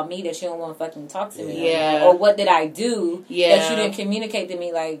it about me that you don't want to fucking talk to me? Yeah. Or what did I do that you didn't communicate to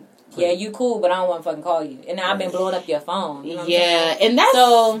me? Like, yeah, you cool, but I don't want to fucking call you. And now I've been blowing up your phone. You know what I'm saying? And that's...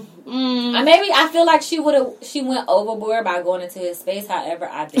 So, maybe I feel like she went overboard by going into his space. However,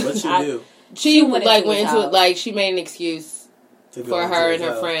 I did. What'd she do? She went into it, like, she made an excuse. to go for into her his and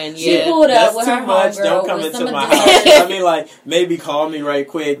her house. friend. She Yeah. pulled up That's with too her much. homegirl Don't come with into some my of the- house. I mean, like, maybe call me right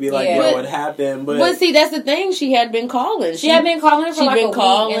quick. Be like, Yeah. yo, But- what happened? But see, that's the thing. She had been calling. She had been calling for She'd like been a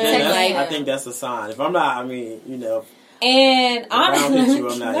calling, week and And texting like- him. I think that's a sign. If I'm not, I mean, you know, And if I don't hit you,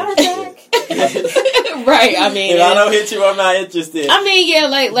 I'm not interested. right. I mean, If I don't hit you, I'm not interested. I mean, yeah,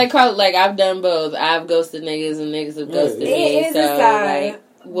 like Carl, like I've done both. I've ghosted niggas and niggas have ghosted Yeah. me. It is so, a sign. like,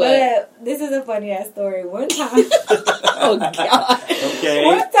 what? But this is a funny ass story. One time, Oh God. Okay.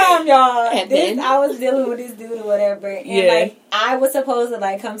 one time, y'all, And this, then? I was dealing with this dude or whatever, and Yeah. like I was supposed to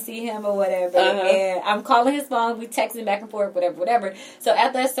like come see him or whatever, Uh-huh. and I'm calling his phone, we texting back and forth, whatever. So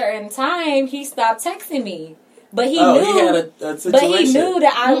at that certain time, he stopped texting me, but he knew. He had a situation. But he knew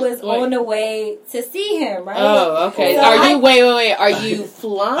that I was Wait. on the way to see him, right? Oh, okay. So Are I- you wait? Are you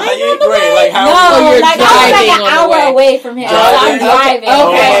flying? How you on the great? way? Like, how No, you're like I was like driving an on the hour way. away from him. So I'm Driving? driving. Oh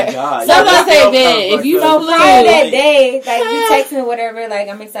Okay. my God. So I'm about to say, That Ben, feels if you like So flew- prior that day, like we texting whatever, like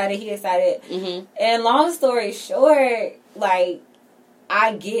I'm excited, he excited. Mhm. And long story short, like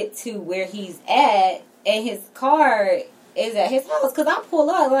I get to where he's at, and his car is at his house because I pull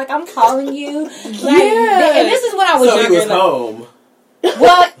up, like I'm calling you, like, Yeah. and this is when I was So he younger. was home.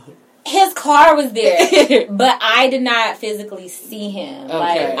 Well, his car was there, but I did not physically see him.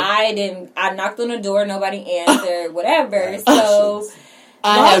 Okay. Like I knocked on the door, nobody answered, whatever. So.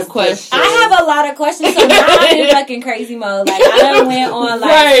 I have questions. I have a lot of questions, so now I'm in fucking crazy mode. Like, I done went on,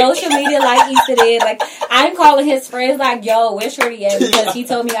 like, Right. social media like Issa did. Like, I'm calling his friends, like, yo, where's Shorty at? Because he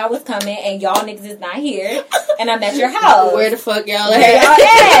told me I was coming, and y'all niggas is not here, and I'm at your house. Where the fuck y'all Where at? y'all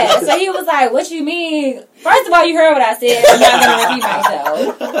at? So he was like, what you mean? First of all, you heard what I said. I'm not going to repeat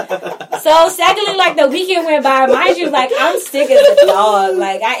myself. So, secondly, like, the weekend went by. Mind you, like, I'm sick as a dog.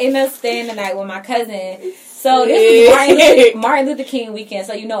 Like, I ended up staying the night with my cousin. So this is Martin Luther King weekend.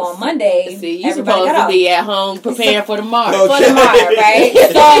 So on Monday, See, you everybody supposed got to off. be at home preparing for tomorrow. Okay. For tomorrow, right?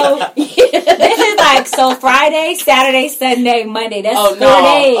 So this is like Friday, Saturday, Sunday, Monday. That's 4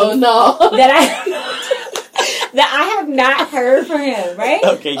 days Oh no. that I have not heard from him, right?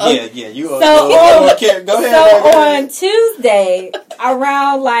 Okay, yeah. You So go ahead. So Go ahead. on Tuesday,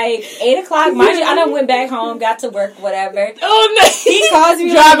 around like 8:00, mind you, I done went back home, got to work, whatever. Oh no. He calls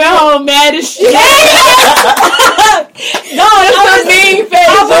me driving home mad as shit. No, I was being face.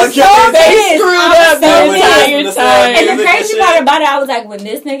 I was so They pissed. screwed I was up so the pissed. entire pissed. time. And the Music crazy and part shit. about it, I was like, when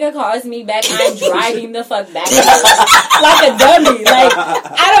this nigga calls me back, I'm driving the fuck back. Like a dummy. Like,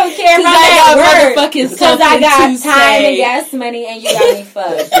 I don't care if I'm at work. Because I got time and gas money and you got me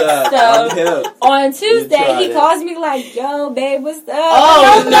fucked. So, on Tuesday, he calls me like, yo, babe, what's up?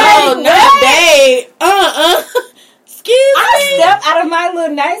 Oh And I'm no, like, not what? babe. Excuse I me. stepped out of my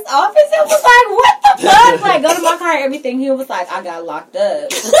little nice office and was like, what the fuck? Like, go to my car and everything. He was like, I got locked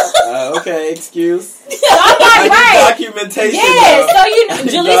up. Okay, excuse. So I'm like, right. Documentation. Yeah, though. so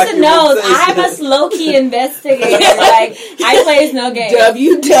Jaleesa knows I'm a low-key investigator. Like, I plays no games.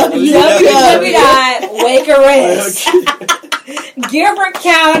 Wake Arrest. Gilbert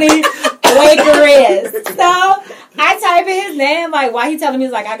County, Wake Arrest. So, I type in his name, like, why he telling me,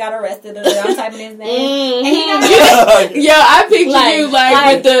 he's like, I got arrested. I'm typing his name. And he got Yo, I picture you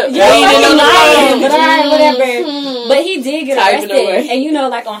like with the bleeding on the lying, road. but alright, whatever. But he did get Typing arrested. away. And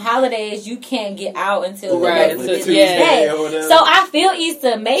like on holidays, you can't get out until the Right, next until Tuesday. Tuesday or whatever. So I feel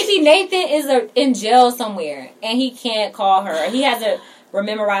Issa, maybe Nathan is in jail somewhere and he can't call her. He hasn't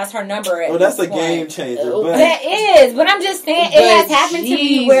memorized her number. Oh, that's a this point. game changer. But That is, but I'm just saying, it But has happened to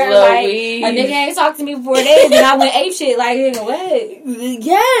me jeez where Louise. like a nigga ain't talked to me for 4 days and I went ape shit. Like, nigga, what?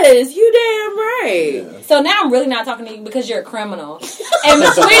 Yes, you damn right. Yeah. So now I'm really not talking to you because you're a criminal. And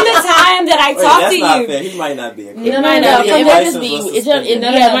between the time that I Wait, talk that's to not you, fair. He might not be a It criminal. might no, not be. from It that- might just be. It just, it, No,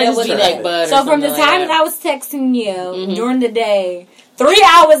 yeah, it might that just be was like trash. butter. so from the something time like that I was texting you Mhm. during the day, 3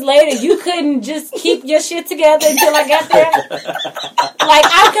 hours later, you couldn't just keep your shit together until I got there. Like,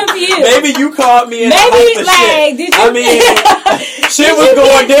 I'm confused. Maybe you called me in Maybe, the like, shit. did you? I mean, shit was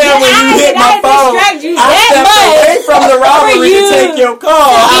going down when you hit my phone. Distract you I that stepped much away from the robbery for to you take your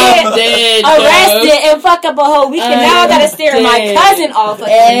call. I'm dead. arrested and fuck up a whole weekend. Now I gotta stare my dead. cousin off. Of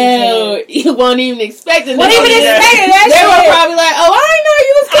Ew, you won't even expect it. What even Yeah. expected that They shit? were probably like, "Oh, I didn't know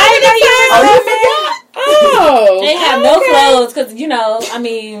you was I coming." didn't know you was Oh, coming. forgot. Oh, They have no okay. clothes because I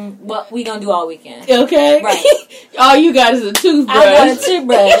mean, what we gonna do all weekend? Okay, Right. All you got is a toothbrush I got a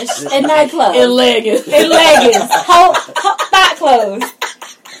toothbrush and night clothes and leggings. and leggings, thought clothes,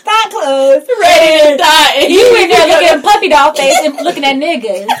 ready to die. And You in there looking at puppy dog face and looking at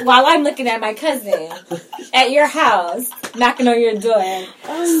niggas while I'm looking at my cousin at your house, knocking on your door.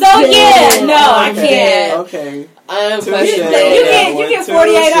 So yeah, no, I I'm can't. dead. Okay. I'm Touche. fucking You Yeah, dead. get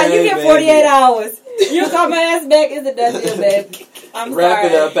 48 hours. You get baby. 48 hours. You call my ass back, it's a done deal, babe. I'm wrap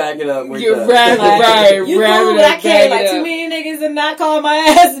sorry. it up, pack it up. You're right. You wrap cool, it but I up, can't. pack Like, it too up. many niggas did not call my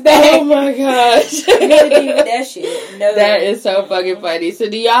ass back. Oh my gosh. You never deal with that shit. No. That is so fucking funny. So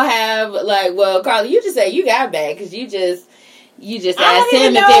do y'all have, like, well, Carly, you just say you got back because you just I asked don't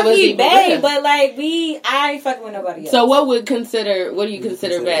him even if know it was he even bae, real. but like I ain't fucking with nobody else. So what do you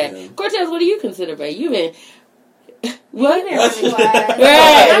consider bad? him? Cortez, what do you consider bad? You been what? He been really quiet.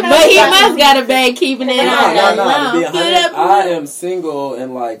 Right, but he must got a bag keeping it on. To be Put honest, up- I am single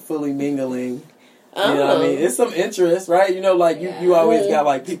and like fully mingling. You know what I mean? It's some interest, right? You know, like you always got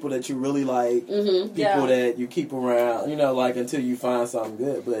like people that you really like, people that you keep around, you know, like until you find something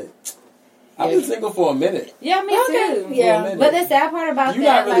good. But I've been single for a minute. Yeah, me too. Yeah. But the sad part about You're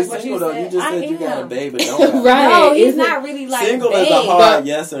that, not really like what single you though. said, You just I said you got a am. babe, but don't got a Right. No, he's Isn't- not really like Single babe. is a hard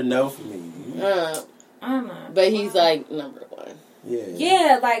yes or no for me. But he's like number one. Yeah.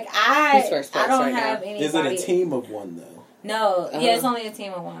 Yeah, like He's first place I don't right have now. anybody. Is it a team of one though? No, yeah, it's only a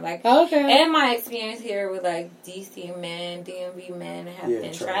team of one. Like, Okay. and my experience here with like DC men, DMV men have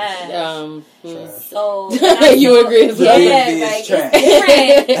been trash. Trash. So You agree as well? Yeah, DMV is like trash.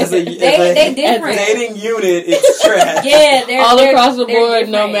 it's different. As a they different. dating unit, it's trash. Yeah, they're all they're- across the they're board,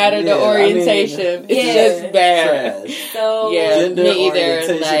 no different. matter the Yeah, I mean, orientation, it's yeah. just bad. Trash. So Yeah, Gender me either.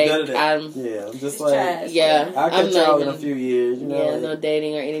 orientation, Like none of that. I'm I'm just It's like trash. yeah, I I'm catch y'all in not a few years, you know. yeah, like, no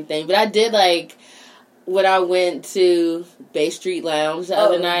dating or anything. But I did like when I went to Bay Street Lounge the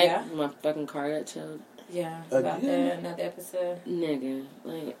other night. yeah. My fucking car got towed. yeah, about Again? that another episode. Nigga,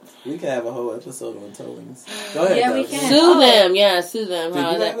 like we could have a whole episode on towings. Go ahead. Yeah, we Dustin. can. sue them, yeah, sue them. Did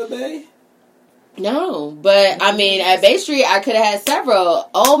How you that? have a bae? No, but I mean, at Bay Street, I could have had several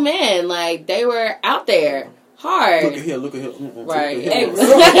old men. Like they were out there hard. Look at here, look at here. Right. Look at here. Hey,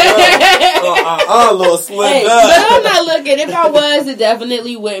 little slim Hey, but up. I'm not looking. If I was, it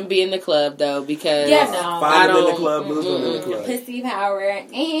definitely wouldn't be in the club though, because Yeah, no. Find them in the don't- club, lose them in the club. Pussy power.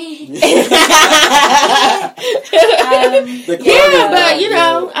 The club Yeah, is but not you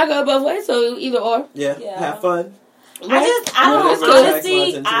know, good. I go both ways, so either or. Yeah, Yeah. have fun. I It's don't, cool.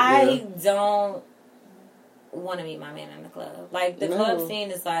 honestly, Yeah. I don't want to meet my man in the club. Like, the No. club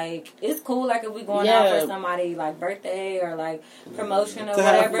scene is like, it's cool, like, if we going Yeah. out for somebody, like, birthday or, like, promotion or To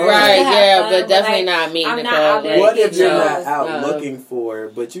have whatever. fun. Right, to have yeah, fun, but definitely like, not meeting I'm the not club. out there like, What if you you're know, not out no. looking for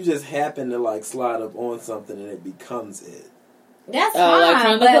it, but you just happen to like slide up on something and it becomes it? That's like fine,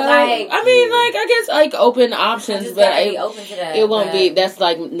 from the but, club? like, I mean, like I guess like open I options, just but gotta be open to that. it won't but- be. That's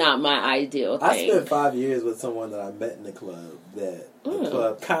like not my ideal I thing. spent 5 years with someone that I met in the club. That the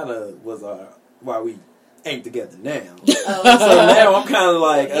club kind of was why we ain't together now. So now I'm kind of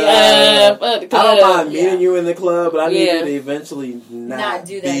like, Yeah, fuck the I club. don't mind meeting Yeah. you in the club, but I need Yeah. you to eventually not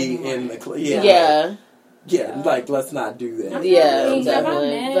do that be anymore. in the club. Yeah, Yeah, like let's not do that. yeah, Have I definitely.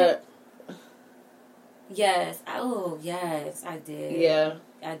 met- But Yes. Oh, yes, I did. yeah,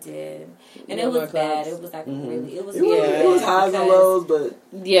 I did. And No it more was bad. clubs. It was like Mhm. really, it was It was, really it was bad highs and because- lows,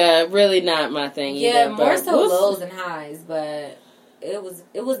 but yeah, really not my thing. Yeah, either, more but so we'll lows see. and highs, but it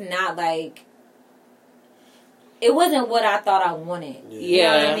was not like, it wasn't what I thought I wanted. You know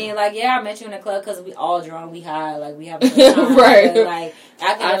what Yeah. I mean? Like, yeah, I met you in the club because we all drunk, we high, like, we have a good time. Right. But, like,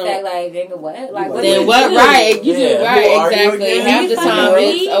 after I the don't- fact, like, nigga, what? Like, what Then did what? you do? Right, you do Yeah. right, Who are you exactly. again? Half Do the you fucking time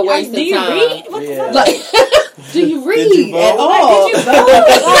read? it's a waste Do you of time. read? What the Yeah. fuck? Like, do you read Did you vote? at all? Like, did you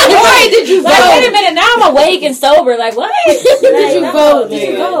vote? Right, did you Like, wait a vote? minute, now I'm awake and sober. Like, what? Did you no, vote? Did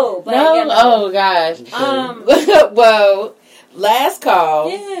you nigga? vote? But, No. you know, Oh gosh. Well, last call.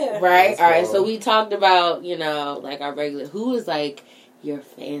 yeah. Right. Last All right. call. So we talked about like our regular. Who is like your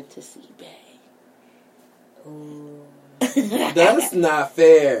fantasy bae? that's not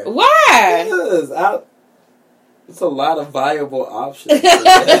fair. Why? Because it's a lot of viable options.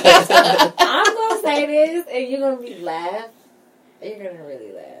 I'm gonna say this, and you're gonna be laugh. You're gonna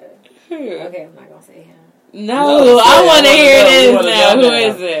really laugh. Okay, I'm not gonna say him. No, I say it. want to I hear wanna know. this We wanna now. know Who now.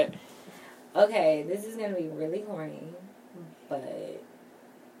 is it? Okay, this is gonna be really corny, but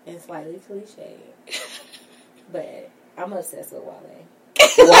it's slightly cliche. But I'm obsessed with Wale.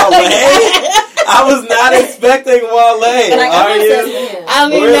 Wale? I was not expecting Wale. Like, Are I'm obsessed you? with him. I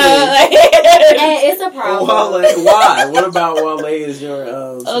don't even Really? know. And it's a problem. Wale. Why? What about Wale is your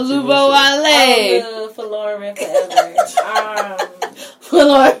Olubo Wale. Oh, for Lauren forever.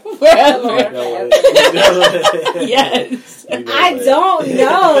 Lord forever. situation? Yes. I don't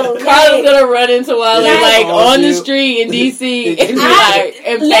know. Carla's gonna run into Wale Like- like on the street in DC and be I- like,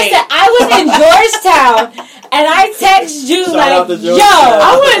 and Listen, faint. I was in Georgetown. And I text you Shout like, out to yo. Georgia.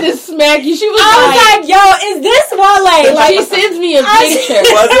 I wanted to smack you. She was I was like, yo, is this Wale? Like, she sends me a picture.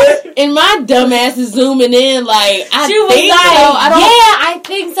 Was it? And my dumbass is zooming in like, she was think like, so. I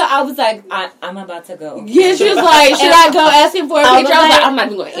think so. I was like, I'm about to go. Yeah, she was like, should I go ask him for a picture? I was like, I'm not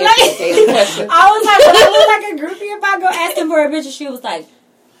even going to answer like, that question. I was like, when I was like a groupie about go asking for a picture, she was like,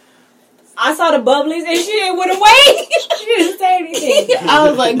 I saw the bubblies and she went away. She didn't say anything. I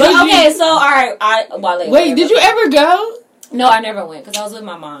was like, But okay, so all right, wait, did you ever go? No, I never went because I was with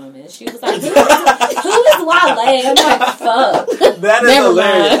my mom and she was like, "Who is Wale?" I'm like, "Fuck." That is Never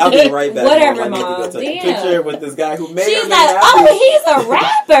hilarious. mind. I'll be right back. Whatever, Mom. I Mom. need to go take a Damn. picture with this guy who may She's or may like, not be. he's a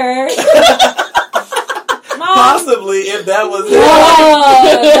rapper. Mom. Possibly, if that was him.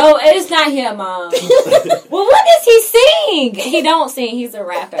 No, it's not him, Mom. Well, what does he sing? He don't sing. He's a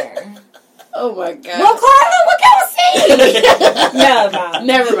rapper. Oh my god. Well, Carla, what can I sing? No, Mom.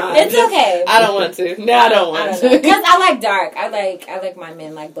 Never mind. It's okay. I don't want to. No, I don't want to. Because I like dark. I like my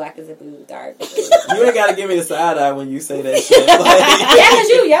men like black as a blue, dark. You ain't gotta give me the side eye when you say that shit. Like, Yeah, because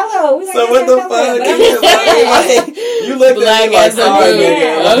you yellow. We like so what the that color, but fuck? I'm just saying. Like, you looked Black at me like, as a sorry, blue.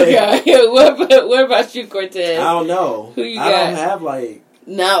 nigga. Like, Okay. What about you, Cortez? I don't know. Who you I got? don't have like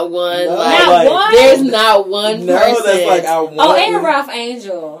Not one. No, like, Not one? There's not one no. person. That's like I want. Oh, and Ralph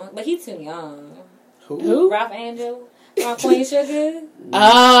Angel. But he's too young. Who? Ralph Angel? From Queen Sugar?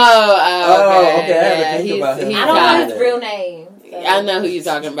 Oh, okay. I had to Yeah, think about him. he's I don't hot. know his real name. So. I know who you're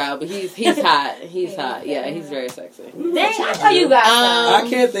talking about, but he's hot. He's hot. Yeah, he's very sexy. Dang, I know you got I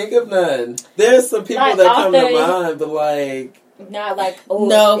can't think of none. There's some people Like that come to authors. mind, but like some. Not like,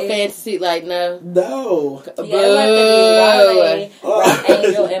 No fantasy, like no. no. Yeah, it would have to be Wale, Oh. Ralph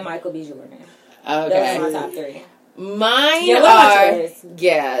Angel, and Michael B. Jordan. Those Okay. are my top three. Mine Yeah, what about are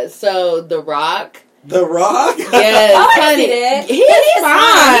yours? so The Rock. The Rock. Yes, Oh, I honey. see that. He's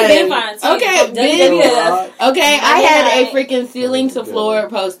fine. He's been fine, too. Okay, From been WWF. Okay, I had a Yeah. freaking ceiling to floor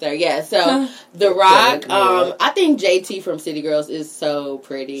poster. Yeah, so The Rock. I think JT from City Girls is so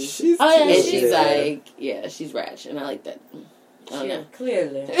pretty, She's Oh, yeah, and cute. she's like, yeah, she's ratchet, and I like that. I don't know.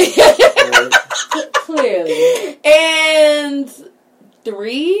 Clearly. Right. Clearly. And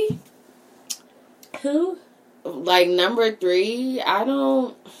 3, Who? like number 3, I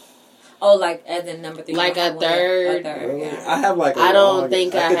don't. Oh, like as in number 3. Like a third. Really? Yeah. I have like. I don't long-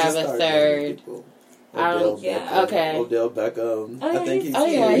 think I could have just a start third. naming people. I don't- Odell yeah, Beckham. okay. Odell Beckham. Oh, yeah, I think he's- he's oh,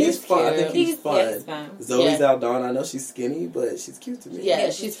 yeah, cute. he's fun. I cute. think he's fun. Yeah, he's fine. Zoe Yeah. Saldana. I know she's skinny, but she's cute to me. Yeah, Yeah,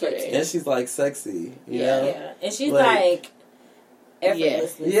 she's she's pretty. And she's like sexy. You Yeah. know? Yeah. And she's Like- like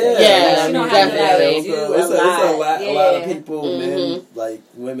effortlessly. Yeah, Yeah, she know how to definitely. like, do it's a lot. A lot of Yeah. people, Mhm. men, like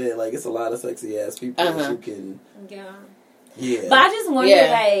women, like it's a lot of sexy ass people who can. Yeah. Yeah. But I just wonder,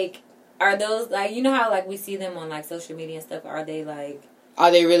 Yeah. like, are those like you know how like we see them on like social media and stuff? Are they like Are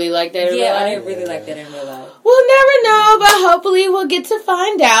they really like that in real yeah? Are life? they really like that in real life? We'll never know, but hopefully we'll get to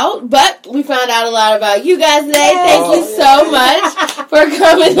find out. But we found out a lot about you guys today. Thank you so much for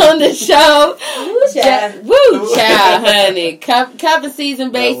coming on the show. Woo, child, honey. Cup of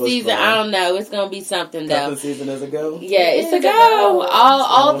season, base was season. fun. I don't know. It's gonna be something Cup though. of season is a go. Yeah, it's a It's a go. go.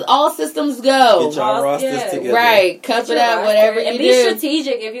 All systems go. Get y'all Oh, rosters yeah. together. Right, cup it up, whatever you and be do.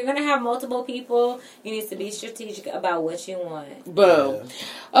 strategic. If you're gonna have multiple people, you need to be strategic about what you want. Boom. Yeah.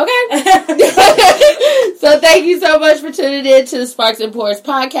 Okay. So thank you so much for tuning in to the Sparks and Pores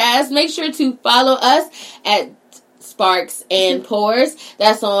podcast. Make sure to follow us at Sparks and Pores.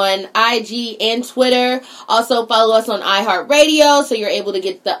 That's on IG and Twitter. Also follow us on iHeartRadio so you're able to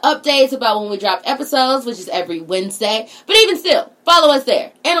get the updates about when we drop episodes, which is every Wednesday. But even still, follow us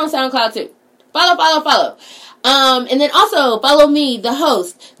there. And on SoundCloud too. Follow. And then also follow me, the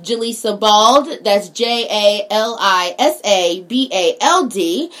host, Jaleesa Bald. That's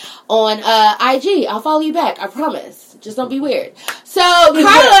JALISABALD on IG. I'll follow you back. I promise. Just don't be weird. So,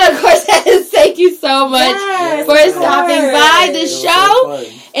 Carla, of course, thank you so much Yes, for of stopping course. by the It was so show. fun.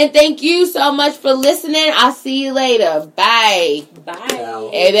 And thank you so much for listening. I'll see you later. Bye. Bye. Ciao.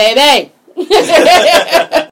 Hey, baby.